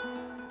guys.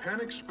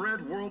 Panic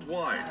spread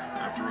worldwide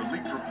after a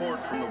leaked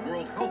report from the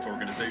World Health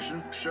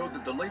Organization showed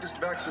that the latest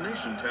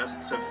vaccination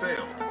tests have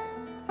failed.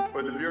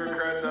 With the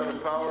bureaucrats out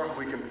of power,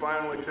 we can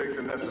finally take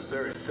the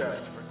necessary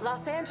steps.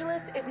 Los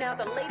Angeles is now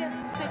the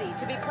latest city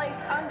to be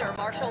placed under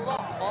martial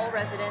law. All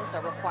residents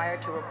are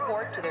required to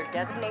report to their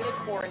designated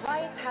quarantine.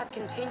 Riots have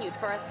continued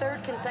for a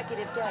third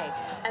consecutive day,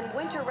 and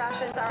winter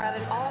rations are at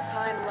an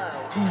all-time low.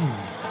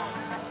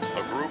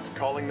 A group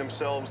calling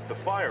themselves the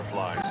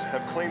Fireflies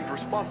have claimed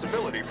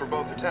responsibility for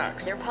both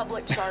attacks. Their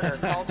public charter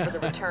calls for the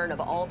return of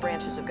all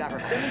branches of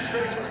government.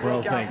 Demonstrations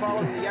broke out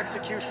following the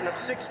execution of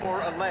 6 more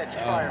alleged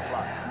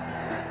Fireflies.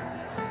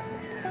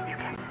 You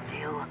can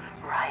still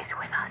rise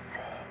with us.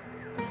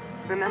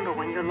 Remember,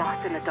 when you're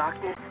lost in the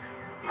darkness,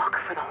 look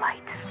for the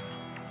light.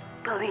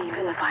 Believe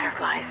in the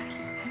Fireflies.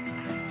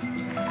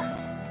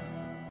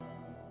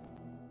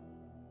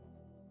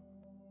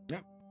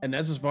 Yep. And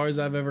that's as far as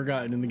I've ever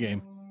gotten in the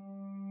game.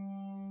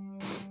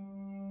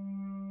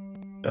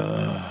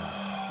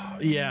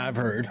 Yeah, I've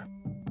heard.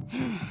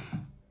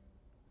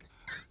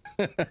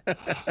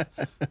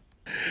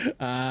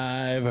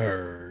 I've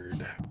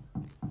heard.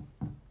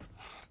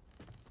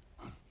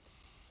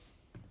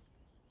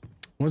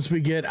 Once we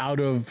get out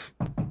of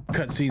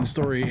cutscene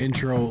story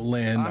intro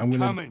land, I'm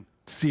gonna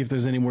see if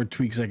there's any more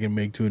tweaks I can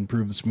make to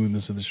improve the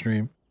smoothness of the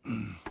stream.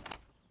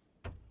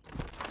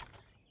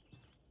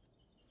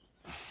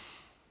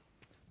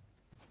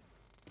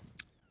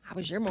 How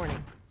was your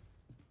morning?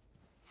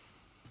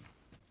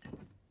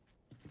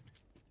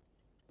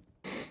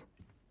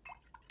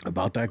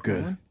 About that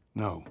good.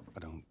 No, I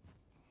don't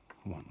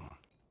want one.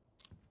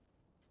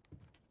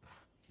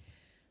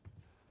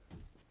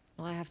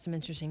 Well, I have some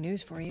interesting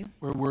news for you.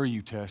 Where were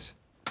you, Tess?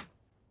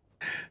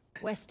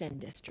 West End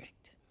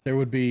District. There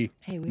would be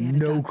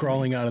no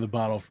crawling out of the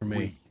bottle for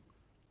me.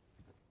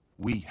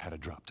 We had a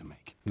drop to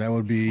make. That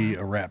would be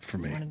a wrap for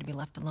You me. wanted to be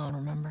left alone,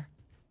 remember?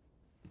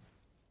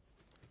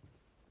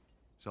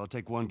 So I'll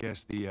take one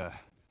guess. The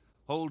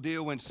whole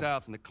deal went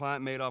south and the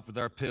client made off with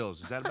our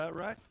pills. Is that about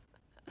right?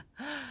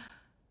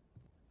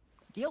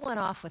 Deal went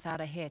off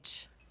without a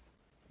hitch.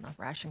 Enough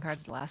ration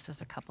cards to last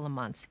us a couple of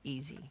months,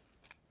 easy.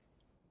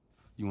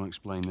 You want to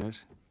explain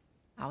this?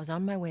 I was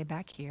on my way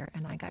back here,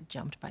 and I got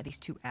jumped by these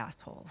two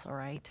assholes, all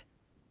right?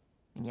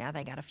 And yeah,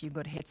 they got a few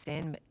good hits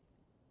in,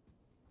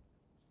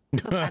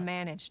 but... Look, I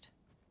managed.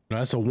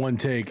 That's a one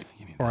take,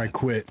 or I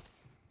quit.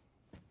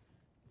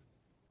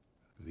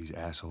 Are these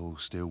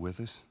assholes still with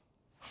us?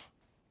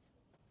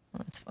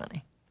 That's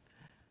funny.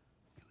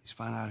 At least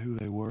find out who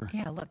they were.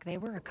 Yeah, look, they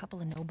were a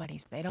couple of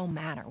nobodies. They don't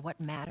matter. What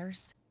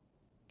matters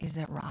is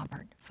that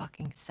Robert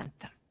fucking sent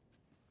them.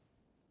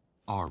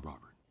 Our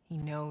Robert. He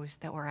knows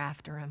that we're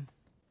after him.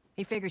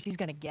 He figures he's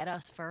gonna get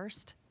us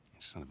first.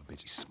 Son of a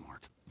bitch, he's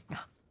smart. No.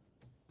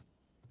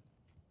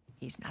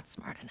 He's not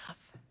smart enough.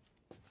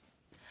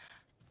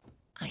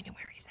 I know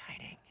where he's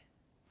hiding.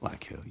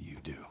 Like hell you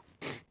do.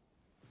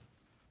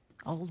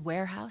 Old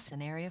warehouse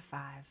in Area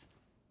 5.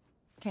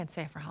 Can't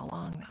say for how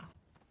long, though.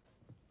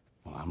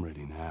 Well, I'm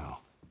ready now.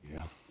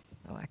 Yeah?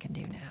 Oh, I can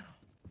do now.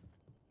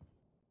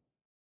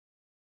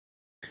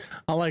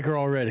 I like her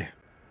already.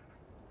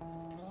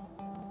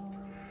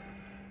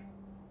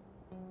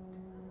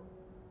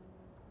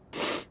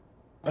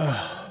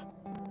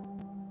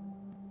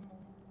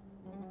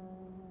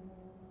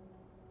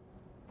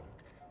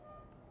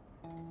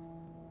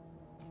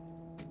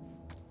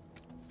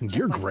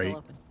 You're Checkpoint's great. still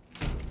open.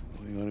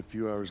 We got a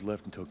few hours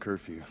left until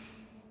curfew.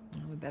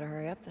 Well, we better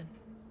hurry up then.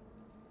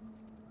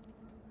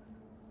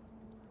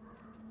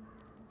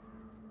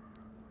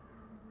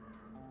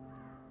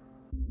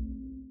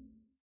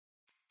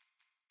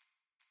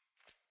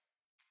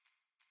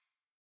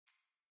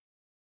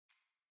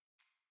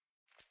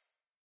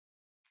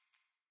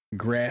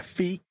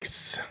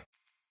 Graphics.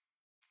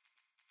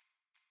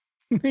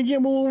 They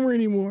can't move over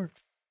anymore.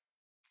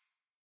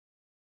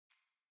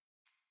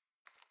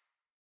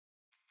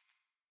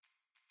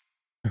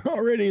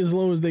 Already as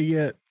low as they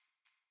get.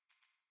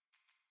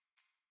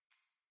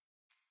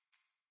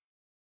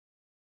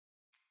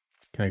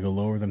 Can I go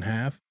lower than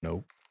half?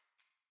 Nope.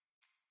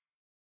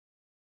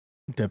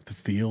 Depth of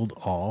field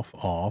off,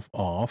 off,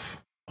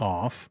 off,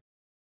 off.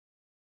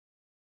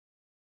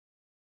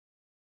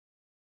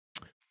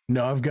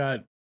 No, I've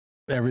got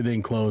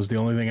everything closed. The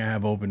only thing I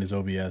have open is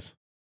OBS.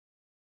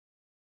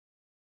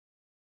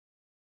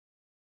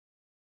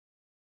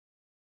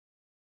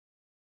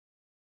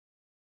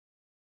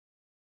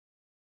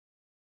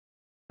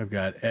 I've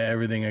got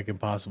everything I can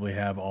possibly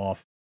have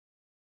off.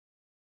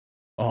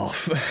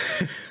 Off.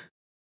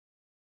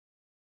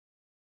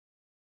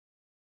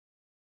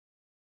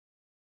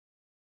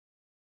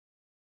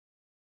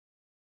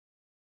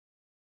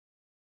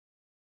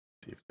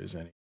 See if there's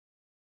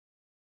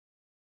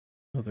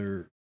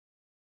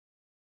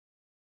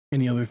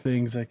any other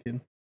things I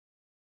can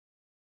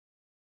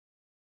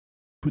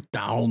put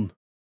down.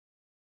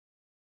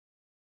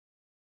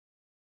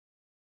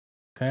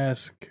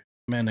 Task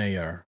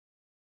manager.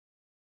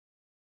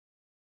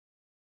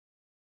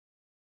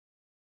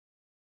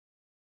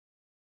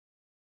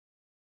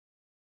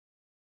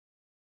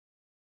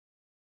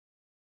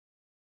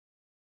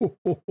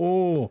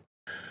 Oh,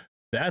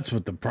 that's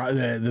what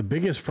the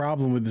biggest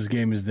problem with this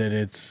game is, that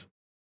it's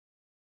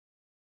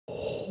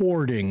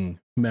hoarding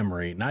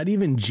memory, not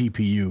even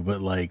GPU,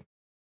 but like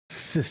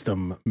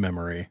system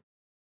memory.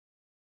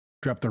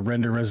 Drop the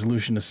render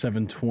resolution to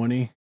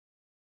 720.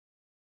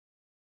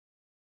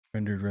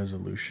 Rendered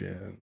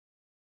resolution.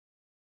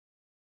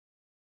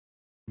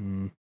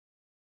 Oh,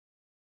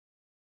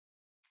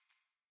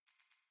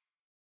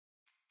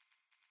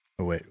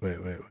 wait. Where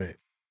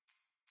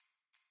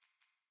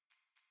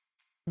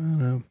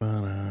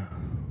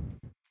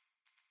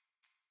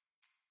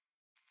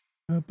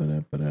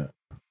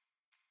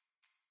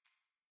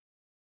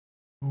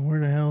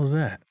the hell is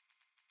that?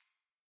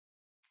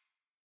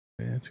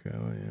 Let's go.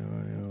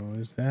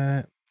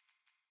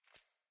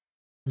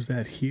 Was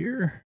that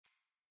here?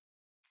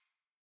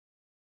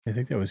 I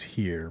think that was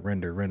here.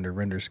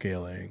 Render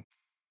scaling.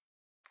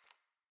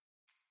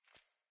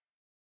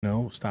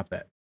 No, stop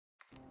that.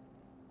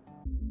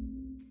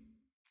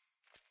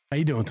 How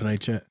you doing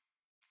tonight, Chet?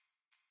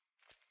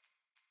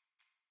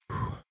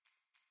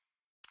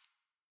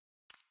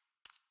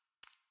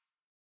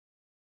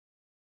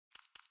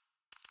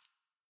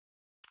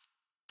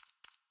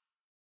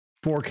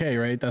 4K,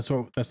 right? That's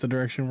the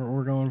direction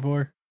we're going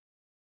for.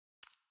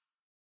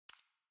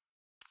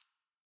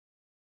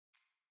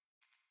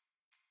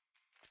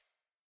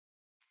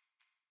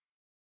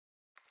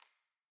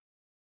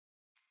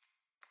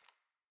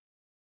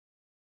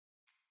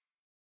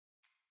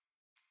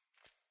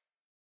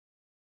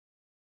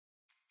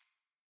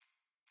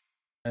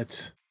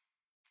 That's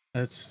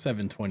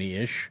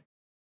 720-ish.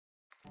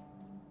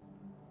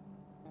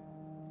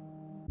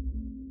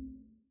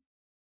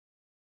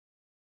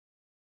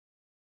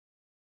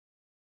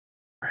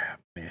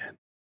 Crap, man.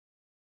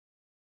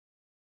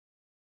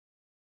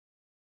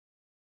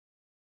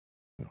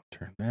 We'll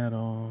turn that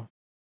off.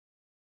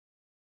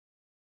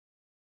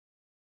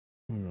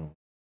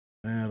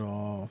 that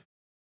off.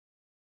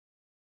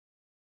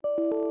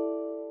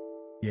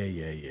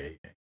 Yeah.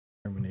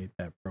 Terminate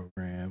that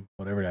program,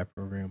 whatever that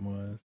program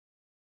was.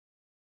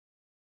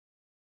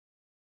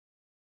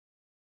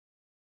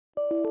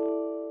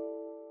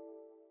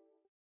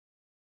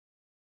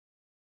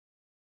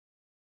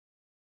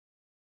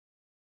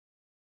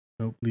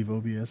 Nope, leave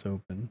OBS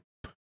open.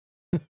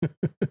 All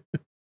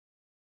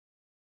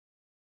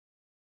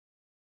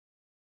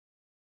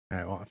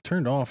right, well, I've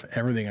turned off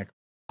everything I could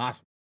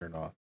possibly turn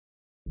off.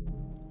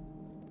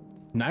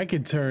 Now I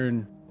could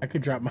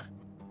drop my...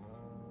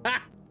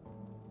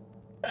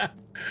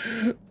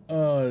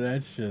 Oh,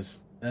 that's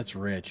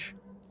rich.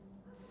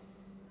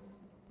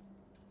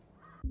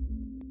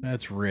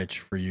 That's rich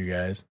for you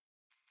guys.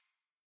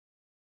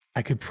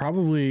 I could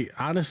probably,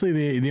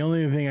 honestly, the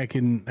only thing I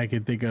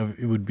could think of,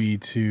 it would be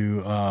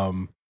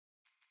to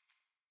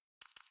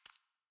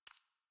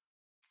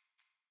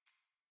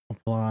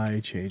apply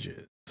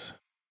changes.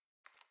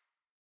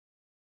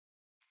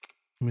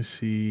 Let me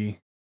see.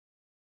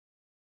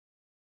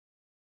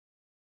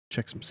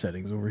 Check some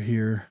settings over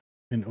here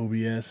in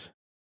OBS.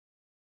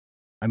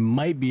 I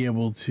might be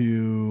able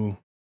to.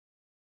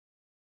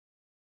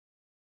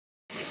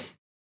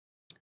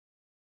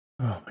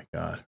 Oh my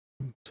God,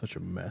 I'm such a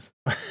mess.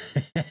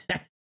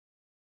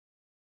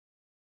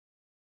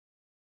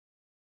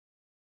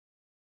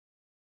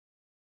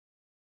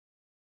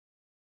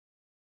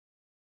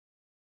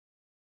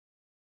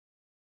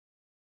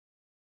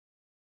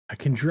 I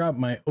can drop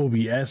my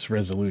OBS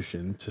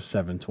resolution to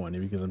 720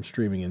 because I'm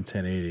streaming in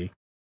 1080.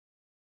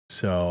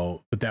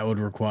 So, but that would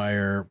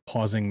require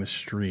pausing the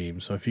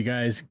stream. So if you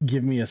guys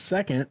give me a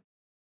second,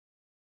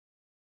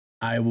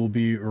 I will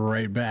be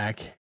right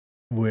back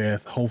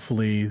with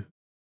hopefully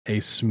a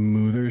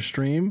smoother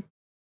stream.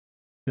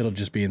 It'll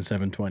just be in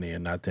 720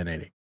 and not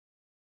 1080.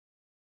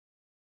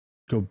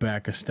 Go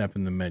back a step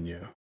in the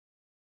menu.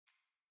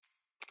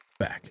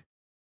 Back.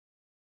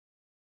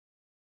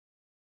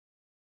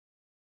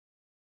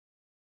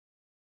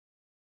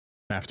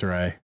 After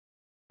I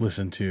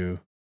listen to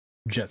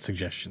Jet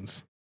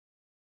suggestions.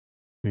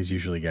 He's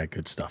usually got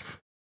good stuff.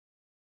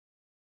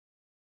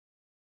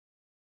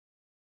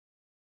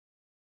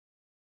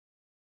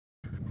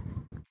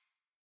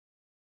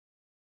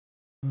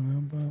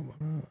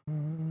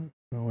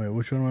 Oh wait,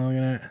 which one am I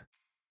looking at?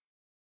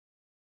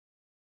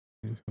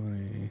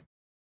 20.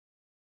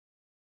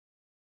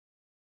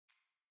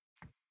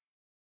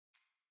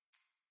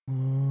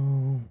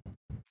 Oh.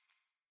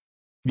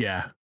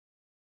 Yeah.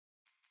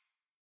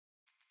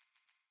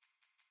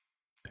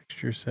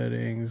 Texture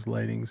settings,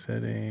 lighting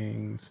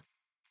settings,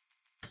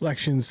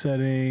 reflection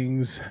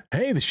settings.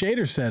 Hey, the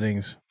shader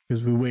settings,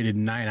 because we waited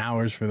 9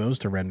 hours for those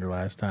to render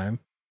last time.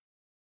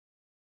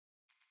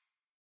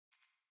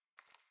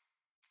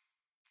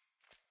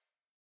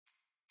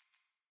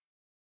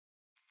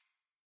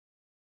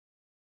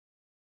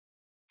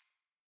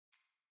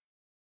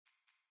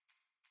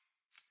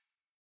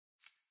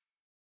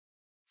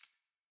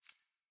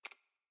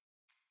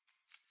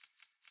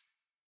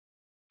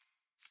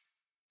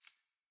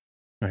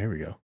 Oh, here we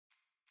go.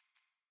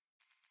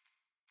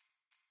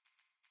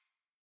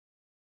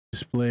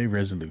 Display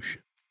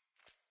resolution.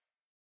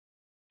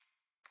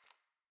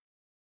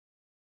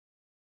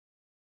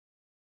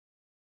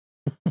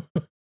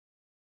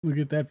 Look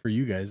at that for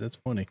you guys. That's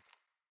funny.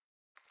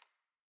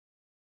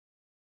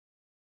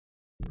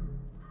 I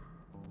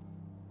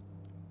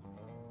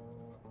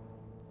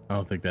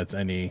don't think that's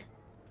any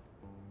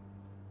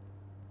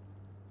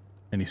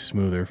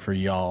smoother for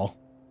y'all.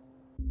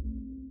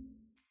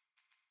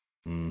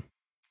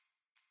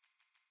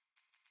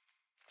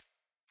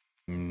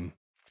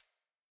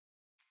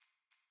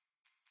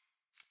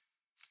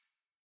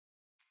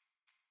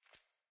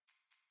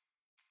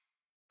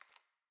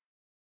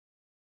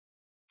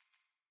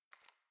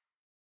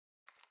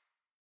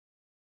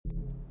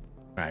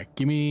 All right,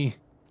 give me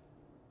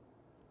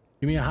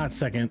a hot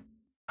second.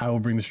 I will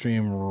bring the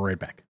stream right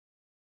back.